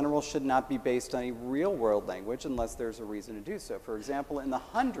conlang in general should not be based on a real-world language unless there's a reason to do so. For example, in the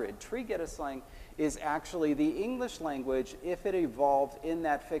 100, Trigeta slang is actually the English language if it evolved in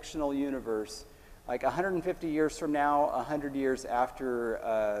that fictional universe, like 150 years from now, 100 years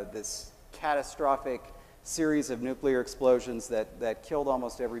after this catastrophic series of nuclear explosions that killed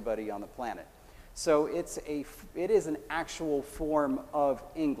almost everybody on the planet. So it is an actual form of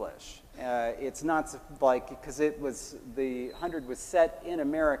English. It's not like, because the 100 was set in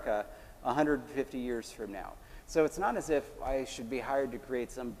America 150 years from now. So it's not as if I should be hired to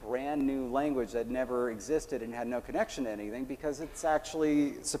create some brand new language that never existed and had no connection to anything, because it's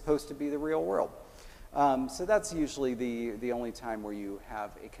actually supposed to be the real world. So that's usually the only time where you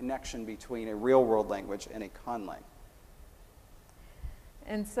have a connection between a real world language and a conlang.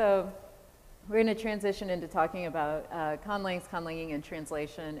 And so we're going to transition into talking about conlangs, conlanging, and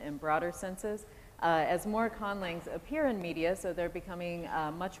translation in broader senses. As more conlangs appear in media, so they're becoming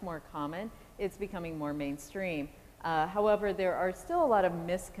much more common, it's becoming more mainstream. However, there are still a lot of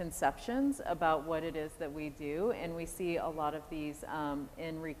misconceptions about what it is that we do, and we see a lot of these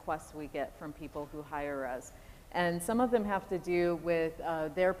in requests we get from people who hire us. And some of them have to do with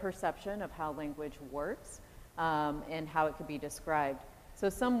their perception of how language works and how it could be described. So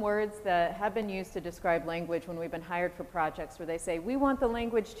some words that have been used to describe language when we've been hired for projects where they say, we want the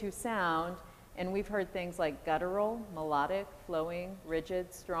language to sound, and we've heard things like guttural, melodic, flowing,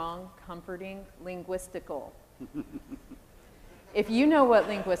 rigid, strong, comforting, linguistical. If you know what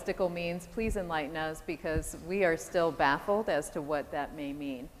linguistical means, please enlighten us, because we are still baffled as to what that may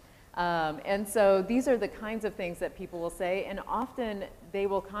mean. And so these are the kinds of things that people will say, and often they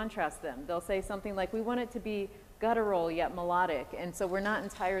will contrast them. They'll say something like, we want it to be guttural yet melodic, and so we're not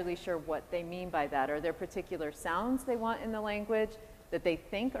entirely sure what they mean by that. Are there particular sounds they want in the language that they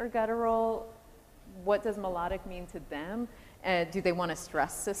think are guttural? What does melodic mean to them? Do they want a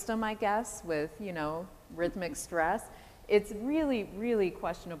stress system, I guess, with, you know, rhythmic stress? It's really, really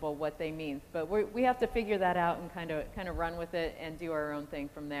questionable what they mean, but we have to figure that out and kind of run with it and do our own thing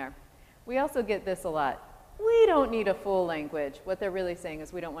from there. We also get this a lot. We don't need a full language. What they're really saying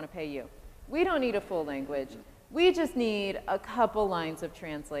is, we don't want to pay you. We don't need a full language. We just need a couple lines of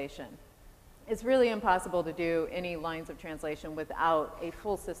translation. It's really impossible to do any lines of translation without a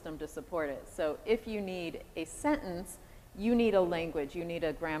full system to support it. So if you need a sentence, you need a language, you need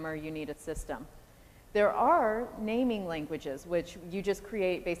a grammar, you need a system. There are naming languages, which you just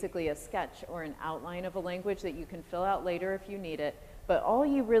create basically a sketch or an outline of a language that you can fill out later if you need it. But all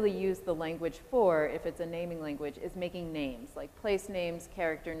you really use the language for, if it's a naming language, is making names, like place names,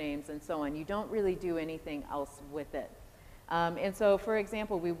 character names, and so on. You don't really do anything else with it. And so, for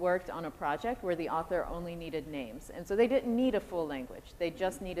example, we worked on a project where the author only needed names. And so they didn't need a full language. They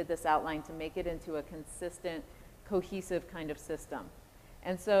just needed this outline to make it into a consistent, cohesive kind of system.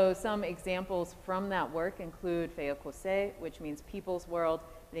 And so some examples from that work include Feokose, which means people's world,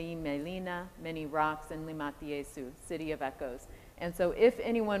 Rei Melina, many rocks, and Limatiesu, city of echoes. And so if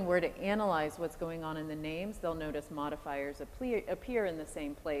anyone were to analyze what's going on in the names, they'll notice modifiers appear in the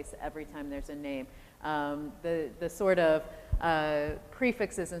same place every time there's a name. The sort of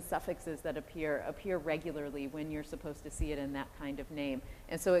prefixes and suffixes that appear regularly when you're supposed to see it in that kind of name.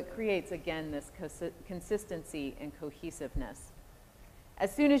 And so it creates, again, this consistency and cohesiveness.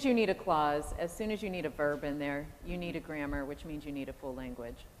 As soon as you need a clause, as soon as you need a verb in there, you need a grammar, which means you need a full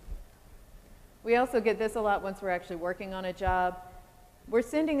language. We also get this a lot once we're actually working on a job. We're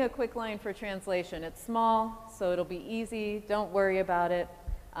sending a quick line for translation. It's small, so it'll be easy. Don't worry about it.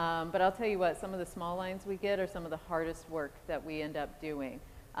 But I'll tell you what, some of the small lines we get are some of the hardest work that we end up doing.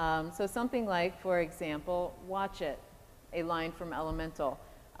 So something like, for example, watch it, a line from Elemental.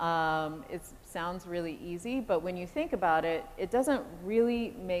 It sounds really easy, but when you think about it, it doesn't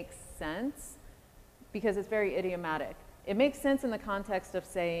really make sense because it's very idiomatic. It makes sense in the context of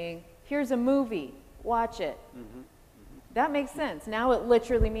saying, here's a movie, watch it. That makes sense. Now it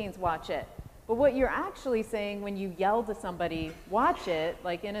literally means watch it. But what you're actually saying when you yell to somebody, watch it,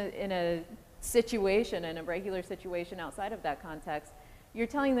 like in a situation, in a regular situation outside of that context, you're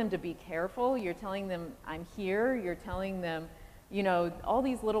telling them to be careful, you're telling them I'm here, you're telling them, you know, all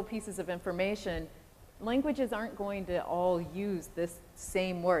these little pieces of information. Languages aren't going to all use this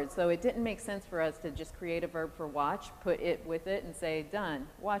same word, so it didn't make sense for us to just create a verb for watch, put it with it, and say, done,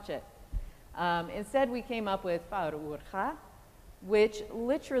 watch it. Instead, we came up with fa'urha, which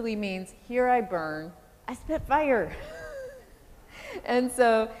literally means, here I burn, I spit fire. And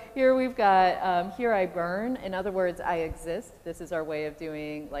so here we've got, here I burn. In other words, I exist. This is our way of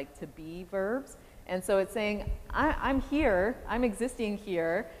doing like to be verbs. And so it's saying, I'm here, I'm existing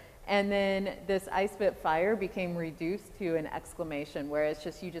here. And then this I spit fire became reduced to an exclamation, where it's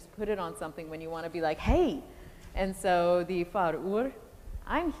just, you just put it on something when you want to be like, hey. And so the fa'ur,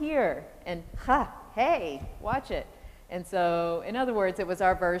 I'm here, and ha, hey, watch it. And so, in other words, it was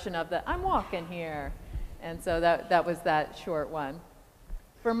our version of the I'm walking here. And so that was that short one.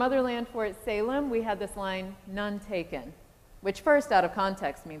 For Motherland Fort Salem, we had this line, none taken, which first out of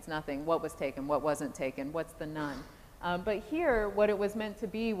context means nothing. What was taken, what wasn't taken, what's the none? But here, what it was meant to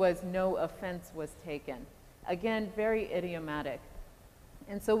be was no offense was taken. Again, very idiomatic.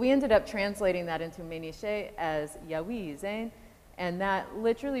 And so we ended up translating that into Menishe as yawi zain, and that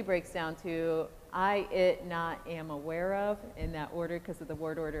literally breaks down to I, it, not, am aware of, in that order because of the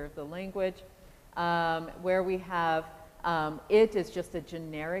word order of the language, where we have it is just a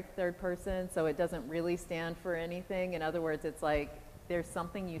generic third person, so it doesn't really stand for anything. In other words, it's like there's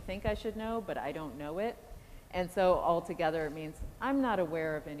something you think I should know, but I don't know it. And so altogether it means I'm not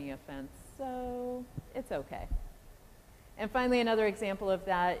aware of any offense, so it's okay. And finally, another example of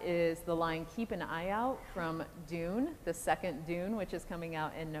that is the line, keep an eye out, from Dune, the second Dune, which is coming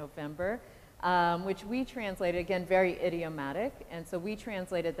out in November, which we translated, again, very idiomatic. And so we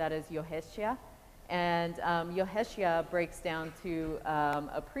translated that as Yoheshia. And Yoheshia breaks down to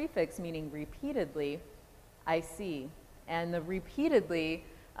a prefix meaning repeatedly, I see. And the repeatedly,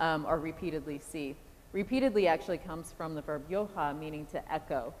 or repeatedly see. Repeatedly actually comes from the verb yoha, meaning to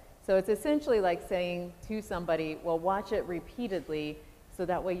echo. So it's essentially like saying to somebody, well, watch it repeatedly, so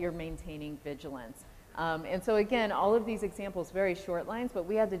that way you're maintaining vigilance. And so again, all of these examples, very short lines, but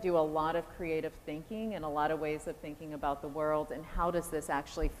we had to do a lot of creative thinking and a lot of ways of thinking about the world and how does this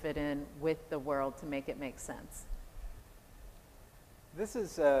actually fit in with the world to make it make sense. This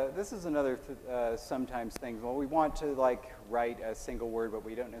is another sometimes thing. Well, we want to like write a single word, but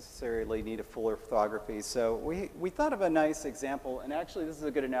we don't necessarily need a full orthography. So we thought of a nice example, and actually this is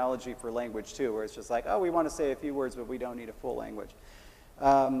a good analogy for language too, where it's just like, oh, we want to say a few words, but we don't need a full language.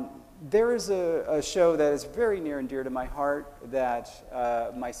 There is a show that is very near and dear to my heart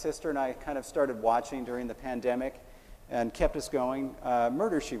that my sister and I kind of started watching during the pandemic and kept us going.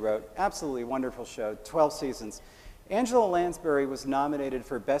 Murder, She Wrote, absolutely wonderful show, 12 seasons. Angela Lansbury was nominated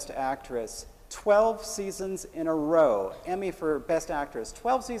for Best Actress 12 seasons in a row. Emmy for Best Actress,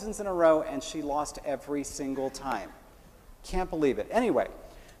 12 seasons in a row, and she lost every single time. Can't believe it. Anyway,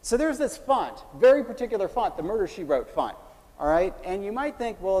 so there's this font, very particular font, the Murder, She Wrote font. All right, and you might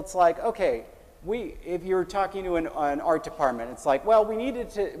think, well, it's like, okay, if you're talking to an art department, it's like, well, we need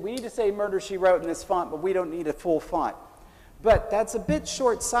to say Murder, She Wrote in this font, but we don't need a full font. But that's a bit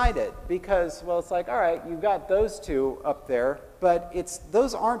short-sighted because, well, it's like, all right, you've got those two up there, but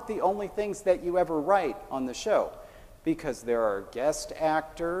those aren't the only things that you ever write on the show, because there are guest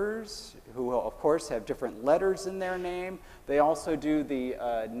actors who will, of course, have different letters in their name. They also do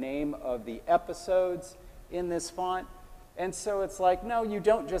the name of the episodes in this font. And so it's like, no, you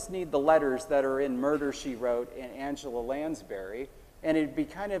don't just need the letters that are in Murder, She Wrote and Angela Lansbury. And it'd be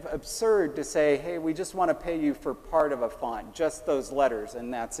kind of absurd to say, hey, we just want to pay you for part of a font, just those letters,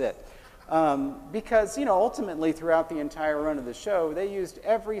 and that's it. Because, you know, ultimately throughout the entire run of the show, they used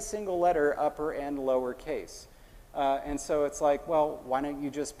every single letter, upper and lower case. And so it's like, well, why don't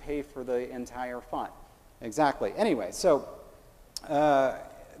you just pay for the entire font? Exactly. Anyway, so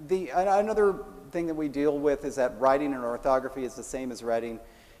another thing that we deal with is that writing and orthography is the same as writing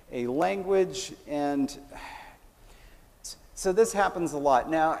a language, and so this happens a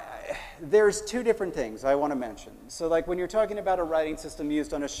lot. Now, there's two different things I want to mention. So like when you're talking about a writing system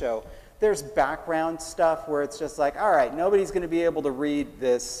used on a show, there's background stuff where it's just like, all right, nobody's going to be able to read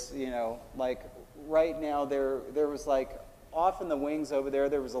this, you know, like right now there was like off in the wings over there,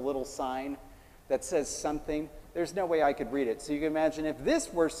 there was a little sign that says something. There's no way I could read it. So you can imagine if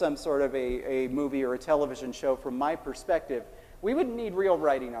this were some sort of a movie or a television show from my perspective, we wouldn't need real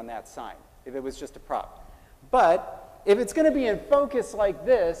writing on that sign if it was just a prop. But if it's going to be in focus like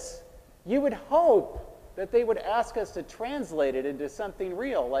this, you would hope that they would ask us to translate it into something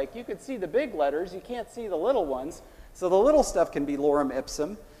real. Like you could see the big letters, you can't see the little ones. So the little stuff can be lorem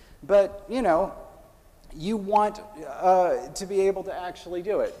ipsum. But, you know, you want to be able to actually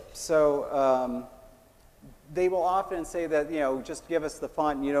do it. So they will often say that, you know, just give us the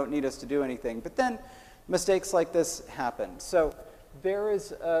font and you don't need us to do anything. But then mistakes like this happen. So there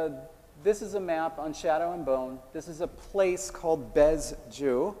is this is a map on Shadow and Bone. This is a place called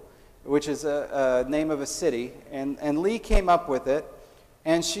Bezju, which is a name of a city. And Lee came up with it.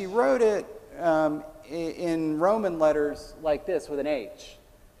 And she wrote it in Roman letters like this with an H.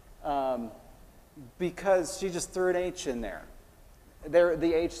 Because she just threw an H in there.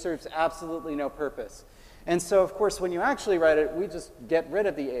 The H serves absolutely no purpose. And so, of course, when you actually write it, we just get rid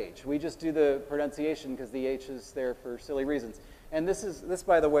of the H. We just do the pronunciation because the H is there for silly reasons. And this,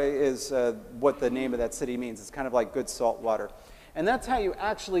 by the way, is what the name of that city means. It's kind of like good salt water. And that's how you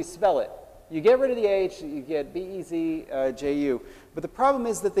actually spell it. You get rid of the H, you get B-E-Z-J-U. But the problem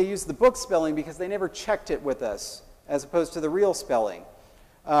is that they use the book spelling because they never checked it with us, as opposed to the real spelling.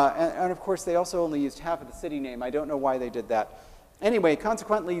 And of course, they also only used half of the city name. I don't know why they did that. Anyway,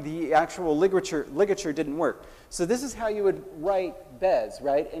 consequently, the actual ligature didn't work. So this is how you would write Bez,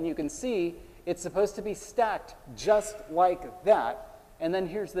 right? And you can see it's supposed to be stacked just like that. And then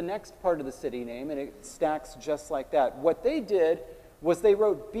here's the next part of the city name, and it stacks just like that. What they did was they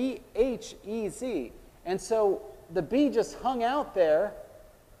wrote B-H-E-Z. And so the B just hung out there,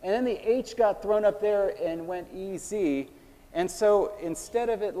 and then the H got thrown up there and went E-Z. And so instead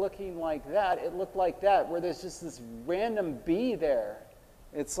of it looking like that, it looked like that, where there's just this random B there.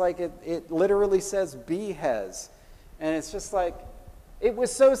 It's like it literally says B-hez. And it's just like, it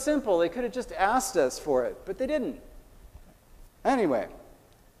was so simple. They could have just asked us for it, but they didn't. Anyway,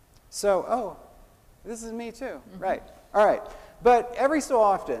 so, oh, this is me too. Mm-hmm. Right. All right. But every so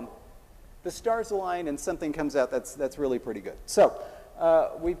often, the stars align and something comes out that's really pretty good. So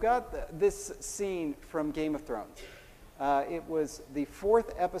we've got this scene from Game of Thrones. It was the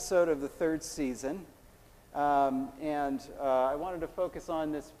 4th episode of the 3rd season, and I wanted to focus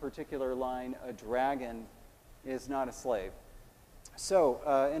on this particular line, a dragon is not a slave.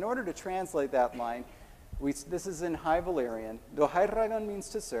 So in order to translate that line, this is in High Valyrian. Dohairagon means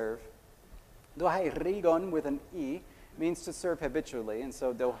to serve. Dohairigon with an E means to serve habitually, and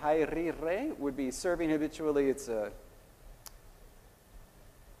so dohairire would be serving habitually. It's a,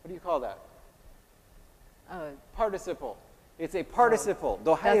 what do you call that? Participle. It's a participle.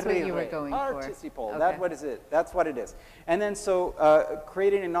 Oh, that's what you were going participle. for. Okay. That's what it is. And then so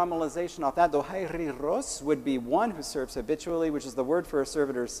creating a normalization off that, dohairiros would be one who serves habitually, which is the word for a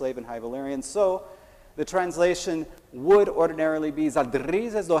servant or a slave in High Valyrian. So the translation would ordinarily be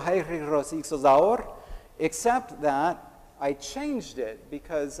zadrizes dohairiros ixozaor, except that I changed it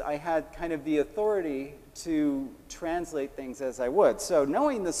because I had kind of the authority to translate things as I would. So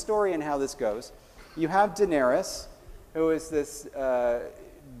knowing the story and how this goes, you have Daenerys, who is this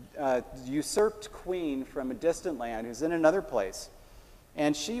usurped queen from a distant land who's in another place.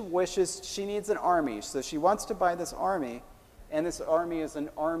 And she needs an army. So she wants to buy this army, and this army is an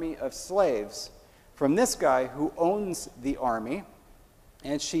army of slaves from this guy who owns the army.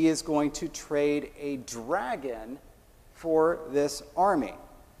 And she is going to trade a dragon for this army.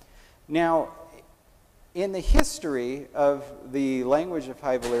 Now, in the history of the language of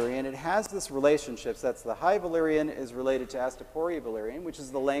High Valyrian, it has this relationship. So that's the High Valyrian is related to Astapori Valyrian, which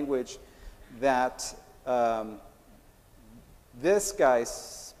is the language that this guy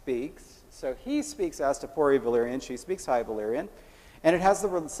speaks. So he speaks Astapori Valyrian, she speaks High Valyrian. And it has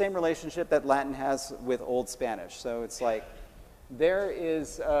the same relationship that Latin has with Old Spanish. So it's like, there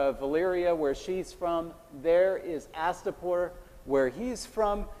is Valyria where she's from, there is Astapor where he's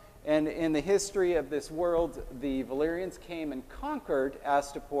from. And in the history of this world, the Valyrians came and conquered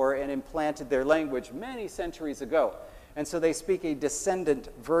Astapor and implanted their language many centuries ago. And so they speak a descendant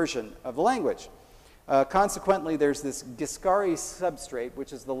version of the language. Consequently, there's this Giscari substrate,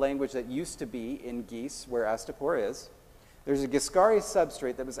 which is the language that used to be in Gis, where Astapor is. There's a Giscari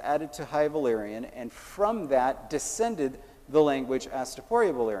substrate that was added to High Valyrian, and from that descended the language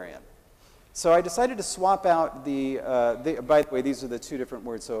Astapori Valyrian. So I decided to swap out by the way, these are the two different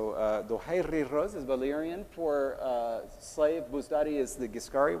words. So Dohairirros is Valyrian for slave, Buzdari is the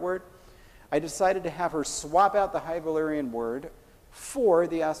Giscari word. I decided to have her swap out the High Valyrian word for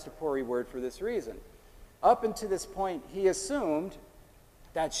the Astapori word for this reason. Up until this point, he assumed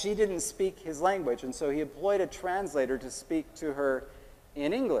that she didn't speak his language, and so he employed a translator to speak to her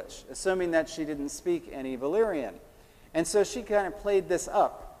in English, assuming that she didn't speak any Valyrian. And so she kind of played this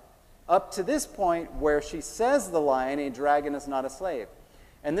up to this point where she says the line, "A dragon is not a slave."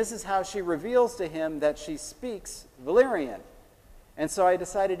 And this is how she reveals to him that she speaks Valyrian. And so I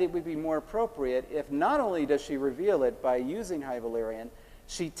decided it would be more appropriate if not only does she reveal it by using High Valyrian,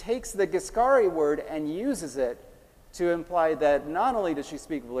 she takes the Giscari word and uses it to imply that not only does she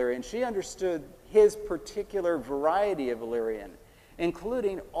speak Valyrian, she understood his particular variety of Valyrian,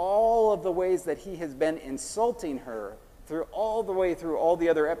 including all of the ways that he has been insulting her through all the way through all the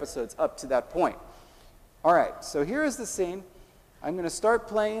other episodes up to that point. All right, so here is the scene. I'm going to start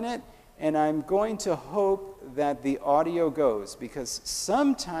playing it, and I'm going to hope that the audio goes, because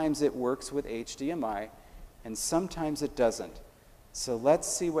sometimes it works with HDMI, and sometimes it doesn't. So let's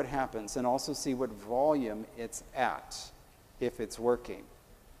see what happens, and also see what volume it's at, if it's working.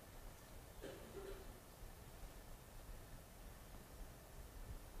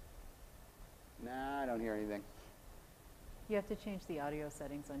 Nah, I don't hear anything. You have to change the audio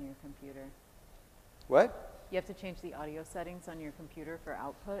settings on your computer. What? You have to change the audio settings on your computer for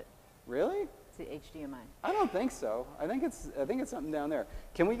output Really? to HDMI. I don't think so. I think it's something down there.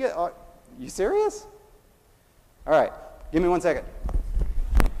 Can we get? You serious? All right. Give me 1 second.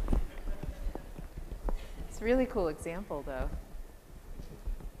 It's a really cool example, though.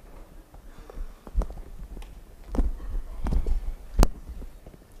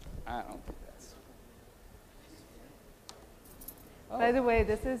 I don't think that's. Oh. By the way,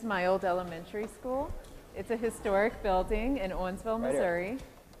 this is my old elementary school. It's a historic building in Owensville, Right here. Missouri.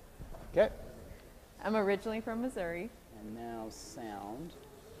 Okay. I'm originally from Missouri. And now sound.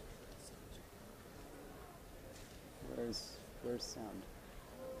 Where's sound?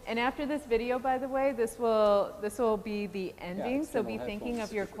 And after this video, by the way, this will be the ending. So be external thinking headphones.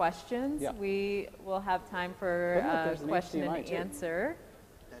 of your questions. Yeah. We will have time for But look, there's an question HDMI and too. answer.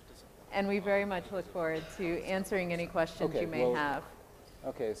 And we very much look forward to answering any questions Okay, you may well, have.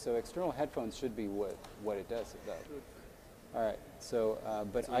 Okay, so external headphones should be what it does. It does. All right. So,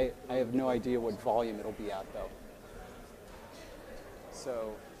 but I have no idea what volume it'll be at though.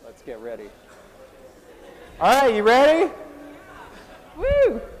 So let's get ready. All right, you ready?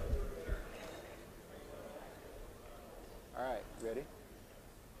 Woo! All right, ready?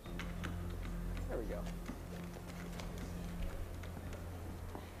 There we go.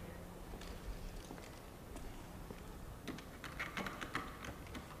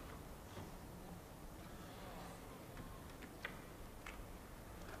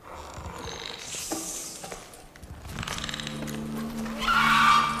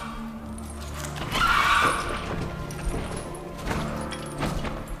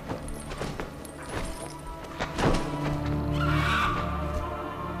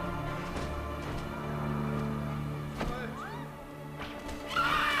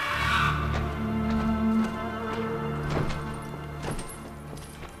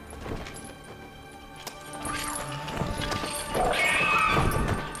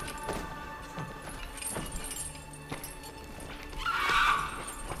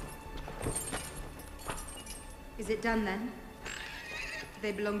 Is it done then?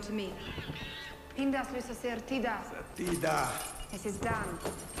 They belong to me. Indas lysa tida. Tida, It is done.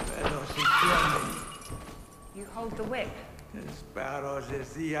 pero si tiene. You hold the whip. Espero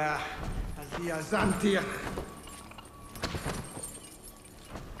zia zantia.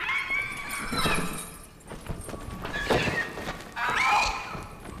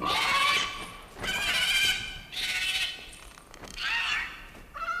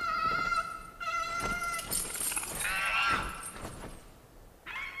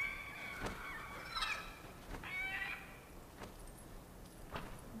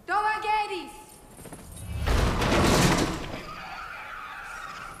 Doagedis!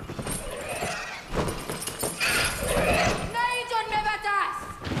 Naidon mevatas!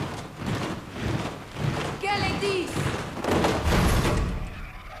 Geledis!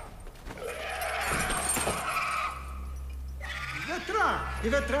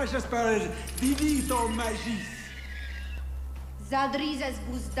 Vetra, j'espère, divito magis. Zadrizes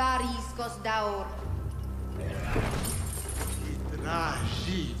buzdaris daur.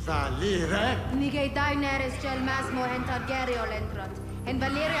 Traji valere. Nige daineres gel masmo en targerio lentrot. En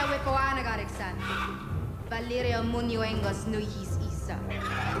Valeria wepoana garexan. Valeria munioengos nuhis isa.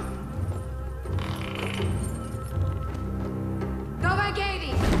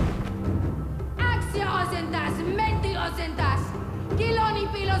 Kiloni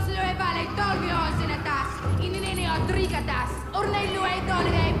pilos lue vale tolvio sinetas, ininio trigatas, urnelue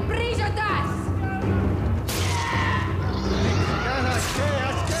dolge prisotas.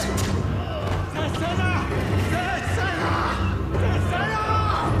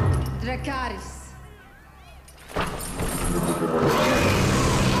 Dracaris.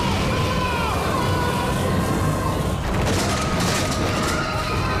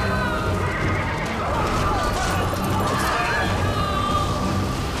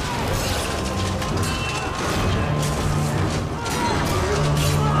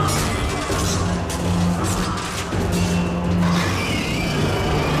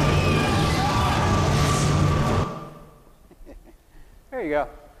 There you go.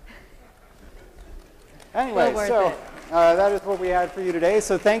 Anyway, Well so worth that is what we had for you today.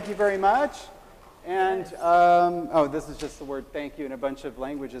 So thank you very much. And, oh, this is just the word thank you in a bunch of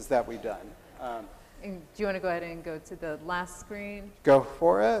languages that we've done. And do you want to go ahead and go to the last screen? Go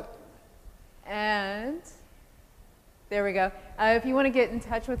for it. And there we go. If you want to get in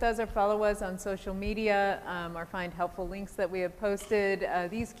touch with us or follow us on social media or find helpful links that we have posted,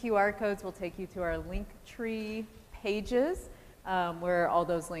 these QR codes will take you to our Linktree pages where all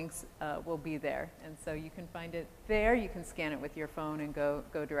those links will be there. And so you can find it there. You can scan it with your phone and go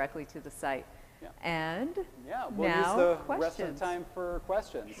directly to the site. Yeah. And yeah, we'll now use the questions. rest of the time for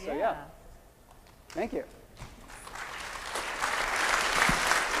questions. So yeah, thank you.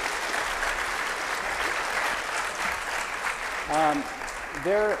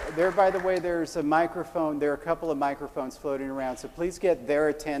 There, by the way, there's a microphone. There are a couple of microphones floating around, so please get their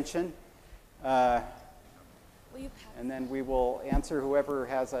attention. And then we will answer whoever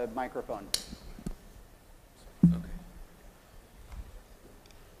has a microphone.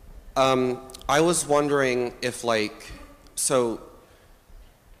 I was wondering if, like, so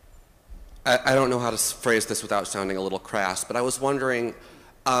I don't know how to phrase this without sounding a little crass, but I was wondering,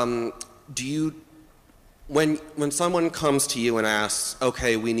 do you, when someone comes to you and asks,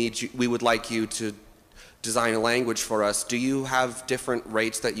 okay, we would like you to design a language for us, do you have different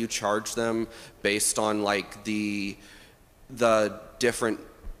rates that you charge them based on like the different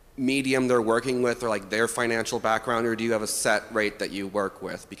medium they're working with or like their financial background, or do you have a set rate that you work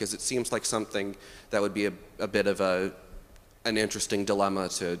with? Because it seems like something that would be a bit of an interesting dilemma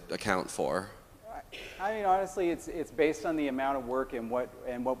to account for. I mean, honestly, it's based on the amount of work and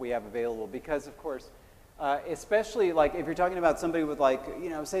what we have available. Because of course, especially like if you're talking about somebody with like, you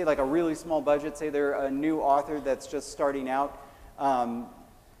know, say like a really small budget, say they're a new author that's just starting out.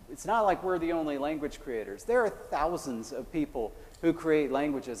 It's not like we're the only language creators. There are thousands of people who create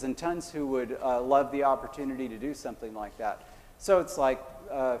languages and tons who would love the opportunity to do something like that. So it's like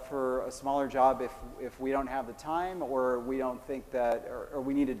for a smaller job, if we don't have the time or we don't think that, or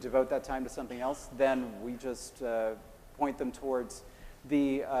we need to devote that time to something else, then we just point them towards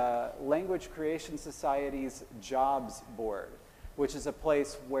the Language Creation Society's jobs board, which is a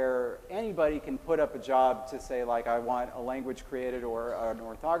place where anybody can put up a job to say like, I want a language created or an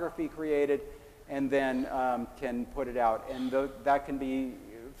orthography created, and then can put it out. And that can be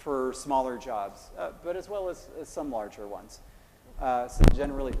for smaller jobs, but as well as some larger ones. So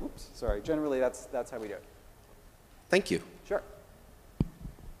generally, generally that's how we do it. Thank you. Sure.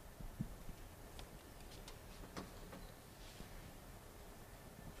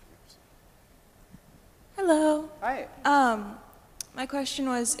 Hello. Hi. My question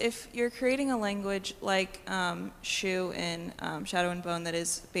was, if you're creating a language like Shu in Shadow and Bone that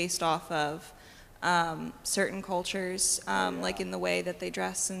is based off of certain cultures, like in the way that they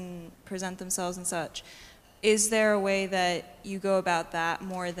dress and present themselves and such, is there a way that you go about that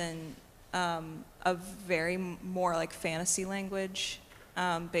more than a very more like fantasy language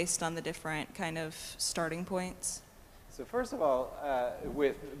based on the different kind of starting points? So first of all,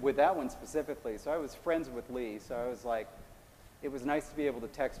 with that one specifically, so I was friends with Lee, so I was like, it was nice to be able to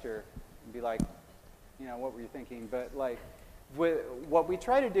text her and be like, you know, what were you thinking? But like, what we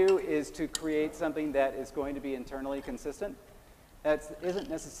try to do is to create something that is going to be internally consistent. That isn't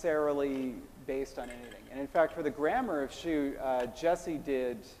necessarily based on anything. And in fact, for the grammar of Shu, Jessie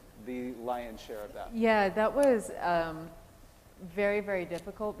did the lion's share of that. Yeah, that was very, very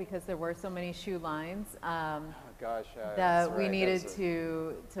difficult because there were so many Shu lines that we needed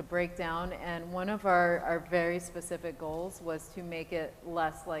to break down. And one of our very specific goals was to make it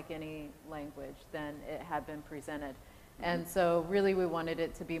less like any language than it had been presented. And so really we wanted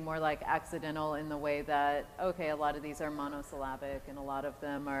it to be more like accidental in the way that, okay, a lot of these are monosyllabic and a lot of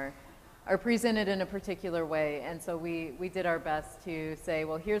them are presented in a particular way. And so we did our best to say,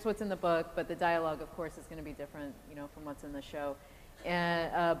 well, here's what's in the book, but the dialogue, of course, is going to be different, you know, from what's in the show.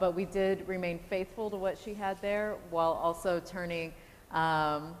 And, but we did remain faithful to what she had there while also turning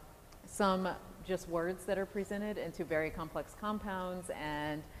some just words that are presented into very complex compounds,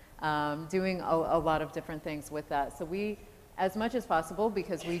 and doing a lot of different things with that. So we, as much as possible,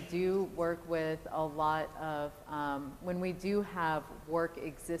 because we do work with a lot of, when we do have work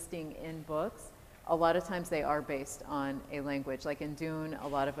existing in books, a lot of times they are based on a language. Like in Dune, a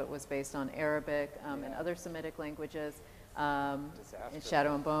lot of it was based on Arabic and other Semitic languages. In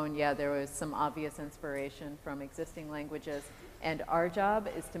Shadow and Bone, yeah, there was some obvious inspiration from existing languages. And our job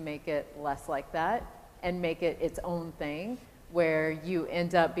is to make it less like that and make it its own thing, where you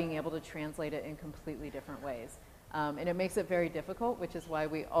end up being able to translate it in completely different ways. And it makes it very difficult, which is why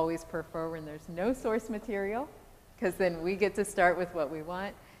we always prefer when there's no source material, because then we get to start with what we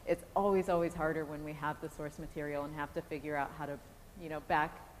want. It's always, always harder when we have the source material and have to figure out how to, you know,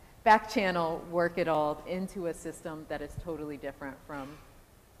 back channel, work it all into a system that is totally different from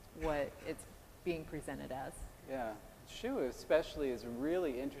what it's being presented as. Yeah, Shu especially is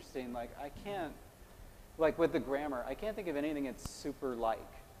really interesting. Like I can't, like with the grammar, I can't think of anything it's super like,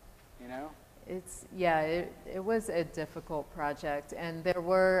 you know? It's, yeah, it was a difficult project, and there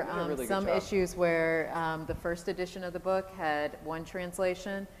were really some issues where the first edition of the book had one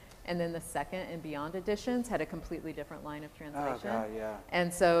translation, and then the second and beyond editions had a completely different line of translation. Oh, God, yeah.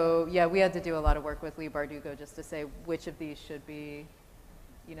 And so, yeah, we had to do a lot of work with Lee Bardugo just to say which of these should be,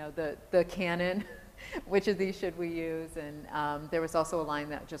 you know, the canon, which of these should we use, and there was also a line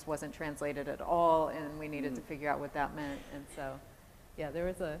that just wasn't translated at all, and we needed to figure out what that meant, and so, yeah, it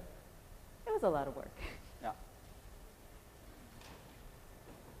was a lot of work. Yeah.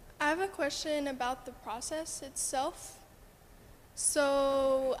 I have a question about the process itself.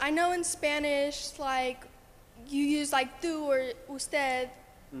 So I know in Spanish, like, you use like tú or usted,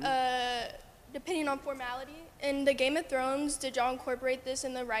 depending on formality. In the Game of Thrones, did y'all incorporate this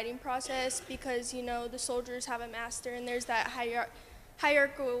in the writing process? Because, you know, the soldiers have a master and there's that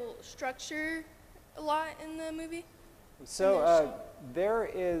hierarchical structure a lot in the movie? So there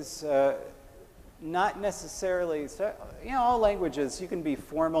is not necessarily, so, you know, all languages, you can be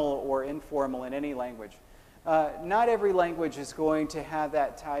formal or informal in any language. Not every language is going to have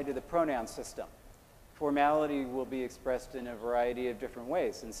that tied to the pronoun system. Formality will be expressed in a variety of different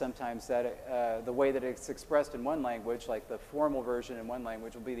ways, and sometimes that the way that it's expressed in one language, like the formal version in one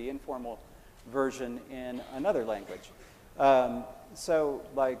language, will be the informal version in another language. So,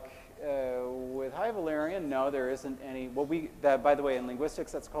 like with High Valyrian, no, there isn't any. Well, by the way, in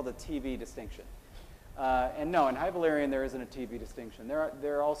linguistics, that's called a TV distinction. And no, in High Valyrian, there isn't a TV distinction.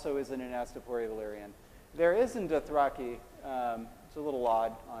 There also isn't in Auditorium Valyrian. There is in Dothraki. It's a little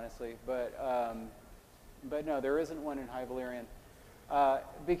odd, honestly, but no, there isn't one in High Valyrian.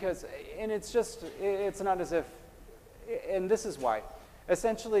 Because, and it's not as if, and this is why.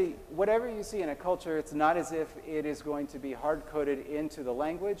 Essentially, whatever you see in a culture, it's not as if it is going to be hard-coded into the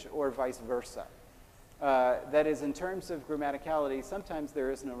language or vice versa. That is, in terms of grammaticality, sometimes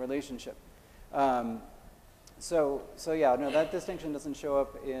there is no relationship. So yeah, no, that distinction doesn't show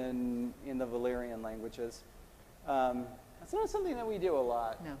up in the Valyrian languages. It's not something that we do a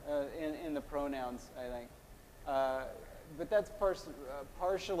lot in the pronouns, I think. But that's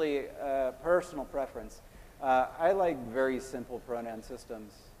partially personal preference. I like very simple pronoun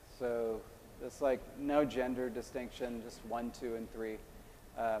systems. So it's like no gender distinction, just 1, 2, and 3.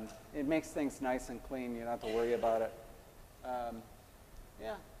 It makes things nice and clean. You don't have to worry about it.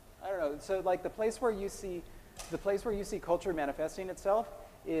 Yeah, I don't know. So like the place where you see culture manifesting itself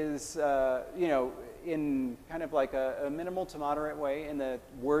is, you know, in kind of like a minimal to moderate way in the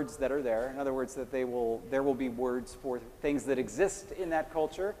words that are there. In other words, that there will be words for things that exist in that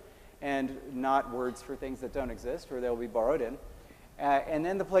culture and not words for things that don't exist, or they'll be borrowed in. And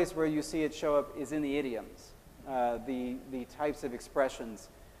then the place where you see it show up is in the idioms, the types of expressions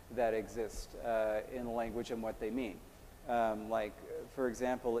that exist in the language and what they mean. Like, for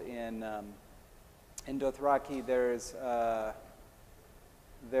example, in Dothraki, there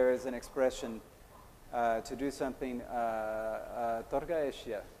is an expression to do something, torga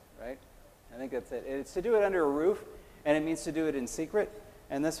eshia, right? I think that's it. It's to do it under a roof, and it means to do it in secret.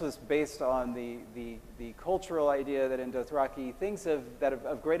 And this was based on the cultural idea that in Dothraki, things that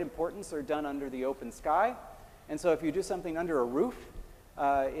of great importance are done under the open sky. And so if you do something under a roof,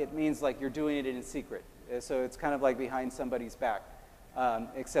 it means like you're doing it in secret. So it's kind of like behind somebody's back,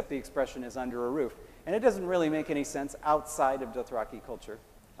 except the expression is under a roof. And it doesn't really make any sense outside of Dothraki culture.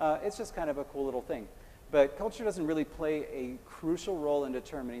 It's just kind of a cool little thing. But culture doesn't really play a crucial role in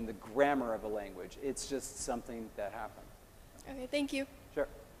determining the grammar of a language. It's just something that happens. Okay, thank you. Sure.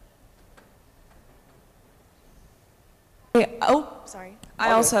 Oh, sorry.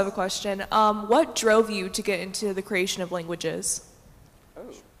 I also have a question. What drove you to get into the creation of languages?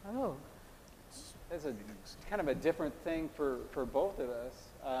 That's a kind of a different thing for both of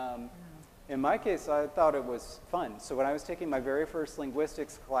us. In my case, I thought it was fun. So when I was taking my very first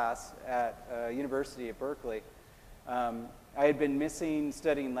linguistics class at University at Berkeley, I had been missing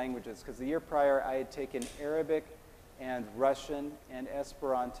studying languages because the year prior I had taken Arabic and Russian and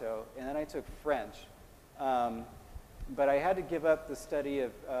Esperanto, and then I took French. But I had to give up the study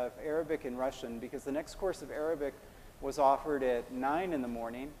of Arabic and Russian because the next course of Arabic was offered at 9 in the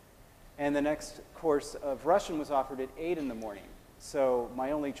morning, and the next course of Russian was offered at 8 in the morning. So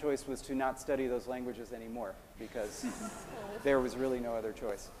my only choice was to not study those languages anymore because there was really no other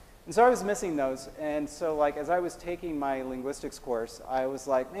choice. And so I was missing those, and so like as I was taking my linguistics course, I was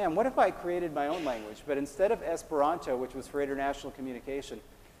like, man, what if I created my own language? But instead of Esperanto, which was for international communication,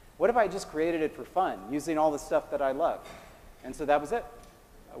 what if I just created it for fun, using all the stuff that I love? And so that was it.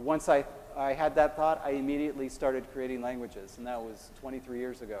 Once I had that thought, I immediately started creating languages, and that was 23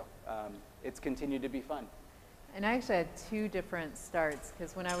 years ago. It's continued to be fun. And I actually had two different starts,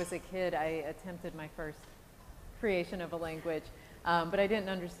 because when I was a kid, I attempted my first creation of a language, but I didn't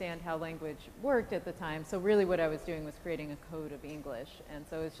understand how language worked at the time. So really what I was doing was creating a code of English, and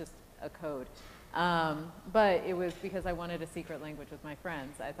so it's just a code. But it was because I wanted a secret language with my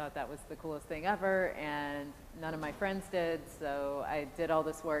friends. I thought that was the coolest thing ever, and none of my friends did, so I did all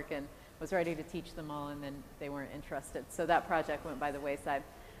this work and was ready to teach them all, and then they weren't interested. So that project went by the wayside.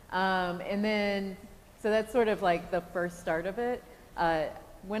 And then, so that's sort of like the first start of it.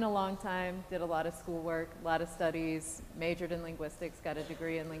 Went a long time, did a lot of schoolwork, a lot of studies, majored in linguistics, got a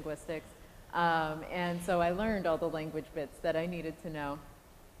degree in linguistics. And so I learned all the language bits that I needed to know.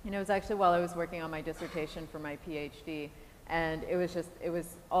 And it was actually while I was working on my dissertation for my PhD, and it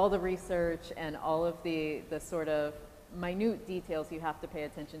was all the research and all of the sort of minute details you have to pay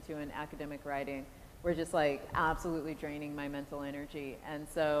attention to in academic writing were just like absolutely draining my mental energy. And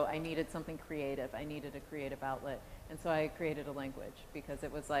so I needed something creative. I needed a creative outlet. And so I created a language because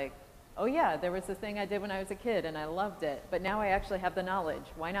it was like, oh yeah, there was this thing I did when I was a kid and I loved it, but now I actually have the knowledge.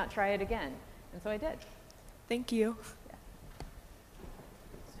 Why not try it again? And so I did. Thank you.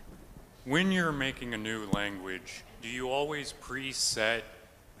 When you're making a new language, do you always preset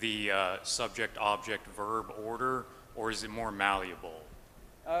the subject, object, verb order, or is it more malleable?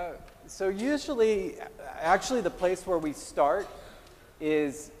 So usually, actually the place where we start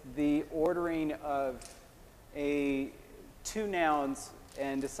is the ordering of two nouns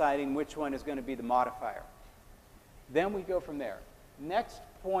and deciding which one is going to be the modifier. Then we go from there. Next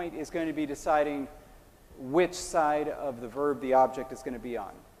point is going to be deciding which side of the verb the object is going to be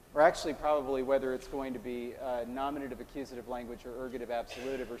on. Or actually probably whether it's going to be nominative accusative language or ergative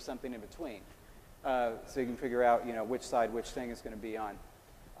absolutive or something in between. So you can figure out, which side which thing is going to be on.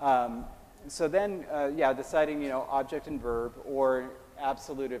 So then, yeah, deciding, object and verb or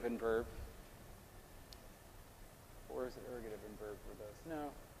absolutive and verb. Or is it ergative and verb for those?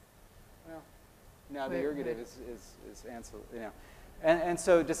 No, the ergative is absolute, And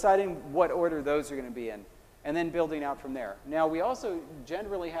so deciding what order those are going to be in. And then building out from there. Now, we also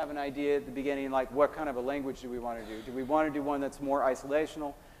generally have an idea at the beginning, like what kind of a language do we want to do? Do we want to do one that's more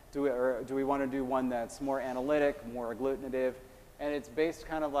isolational? Or do we want to do one that's more analytic, more agglutinative? And it's based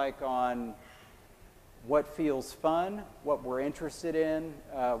kind of like on what feels fun, what we're interested in,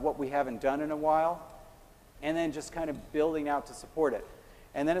 what we haven't done in a while, and then just kind of building out to support it.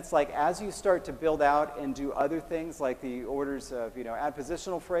 And then it's like as you start to build out and do other things like the orders of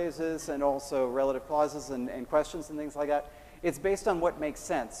adpositional phrases and also relative clauses and questions and things like that, it's based on what makes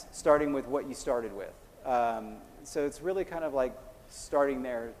sense, starting with what you started with. So it's really kind of like starting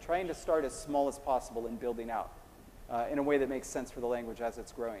there, trying to start as small as possible and building out in a way that makes sense for the language as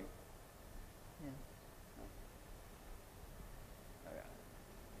it's growing.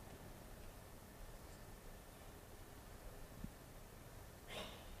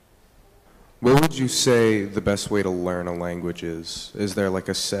 What would you say the best way to learn a language is? Is there like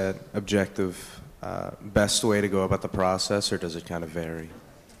a set, objective, best way to go about the process, or does it kind of vary?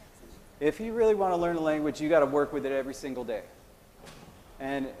 If you really want to learn a language, you got to work with it every single day.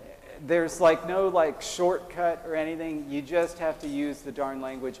 And there's like no like shortcut or anything. You just have to use the darn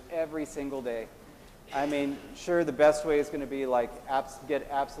language every single day. I mean, sure, the best way is going to be like get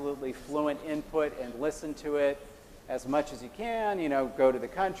absolutely fluent input and listen to it as much as you can, go to the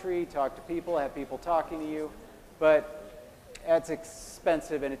country, talk to people, have people talking to you, but it's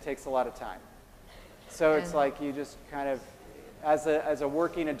expensive and it takes a lot of time. So it's like you just kind of, as a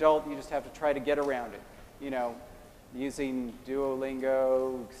working adult, you just have to try to get around it, using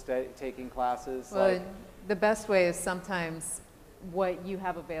Duolingo, taking classes. Well, the best way is sometimes what you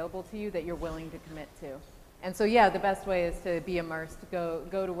have available to you that you're willing to commit to. And so, yeah, the best way is to be immersed, go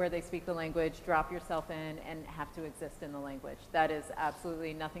to where they speak the language, drop yourself in, and have to exist in the language. That is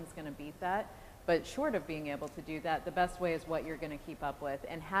absolutely, nothing's going to beat that. But short of being able to do that, the best way is what you're going to keep up with,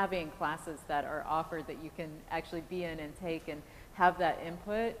 and having classes that are offered that you can actually be in and take and have that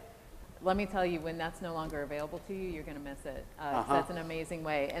input. Let me tell you, when that's no longer available to you, you're going to miss it. That's an amazing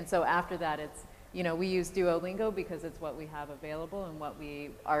way. And so after that, it's, you know, we use Duolingo because it's what we have available and what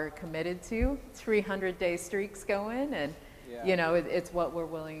we are committed to. 300-day streaks going, and you know, it's what we're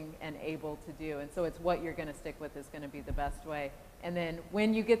willing and able to do. And so it's what you're going to stick with is going to be the best way. And then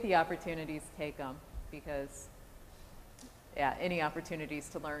when you get the opportunities, take them, because yeah, any opportunities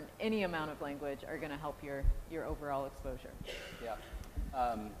to learn any amount of language are going to help your overall exposure. Yeah.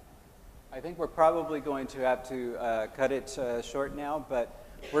 I think we're probably going to have to cut it short now, but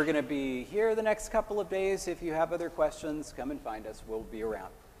we're going to be here the next couple of days. If you have other questions, come and find us. We'll be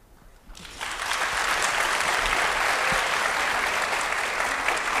around.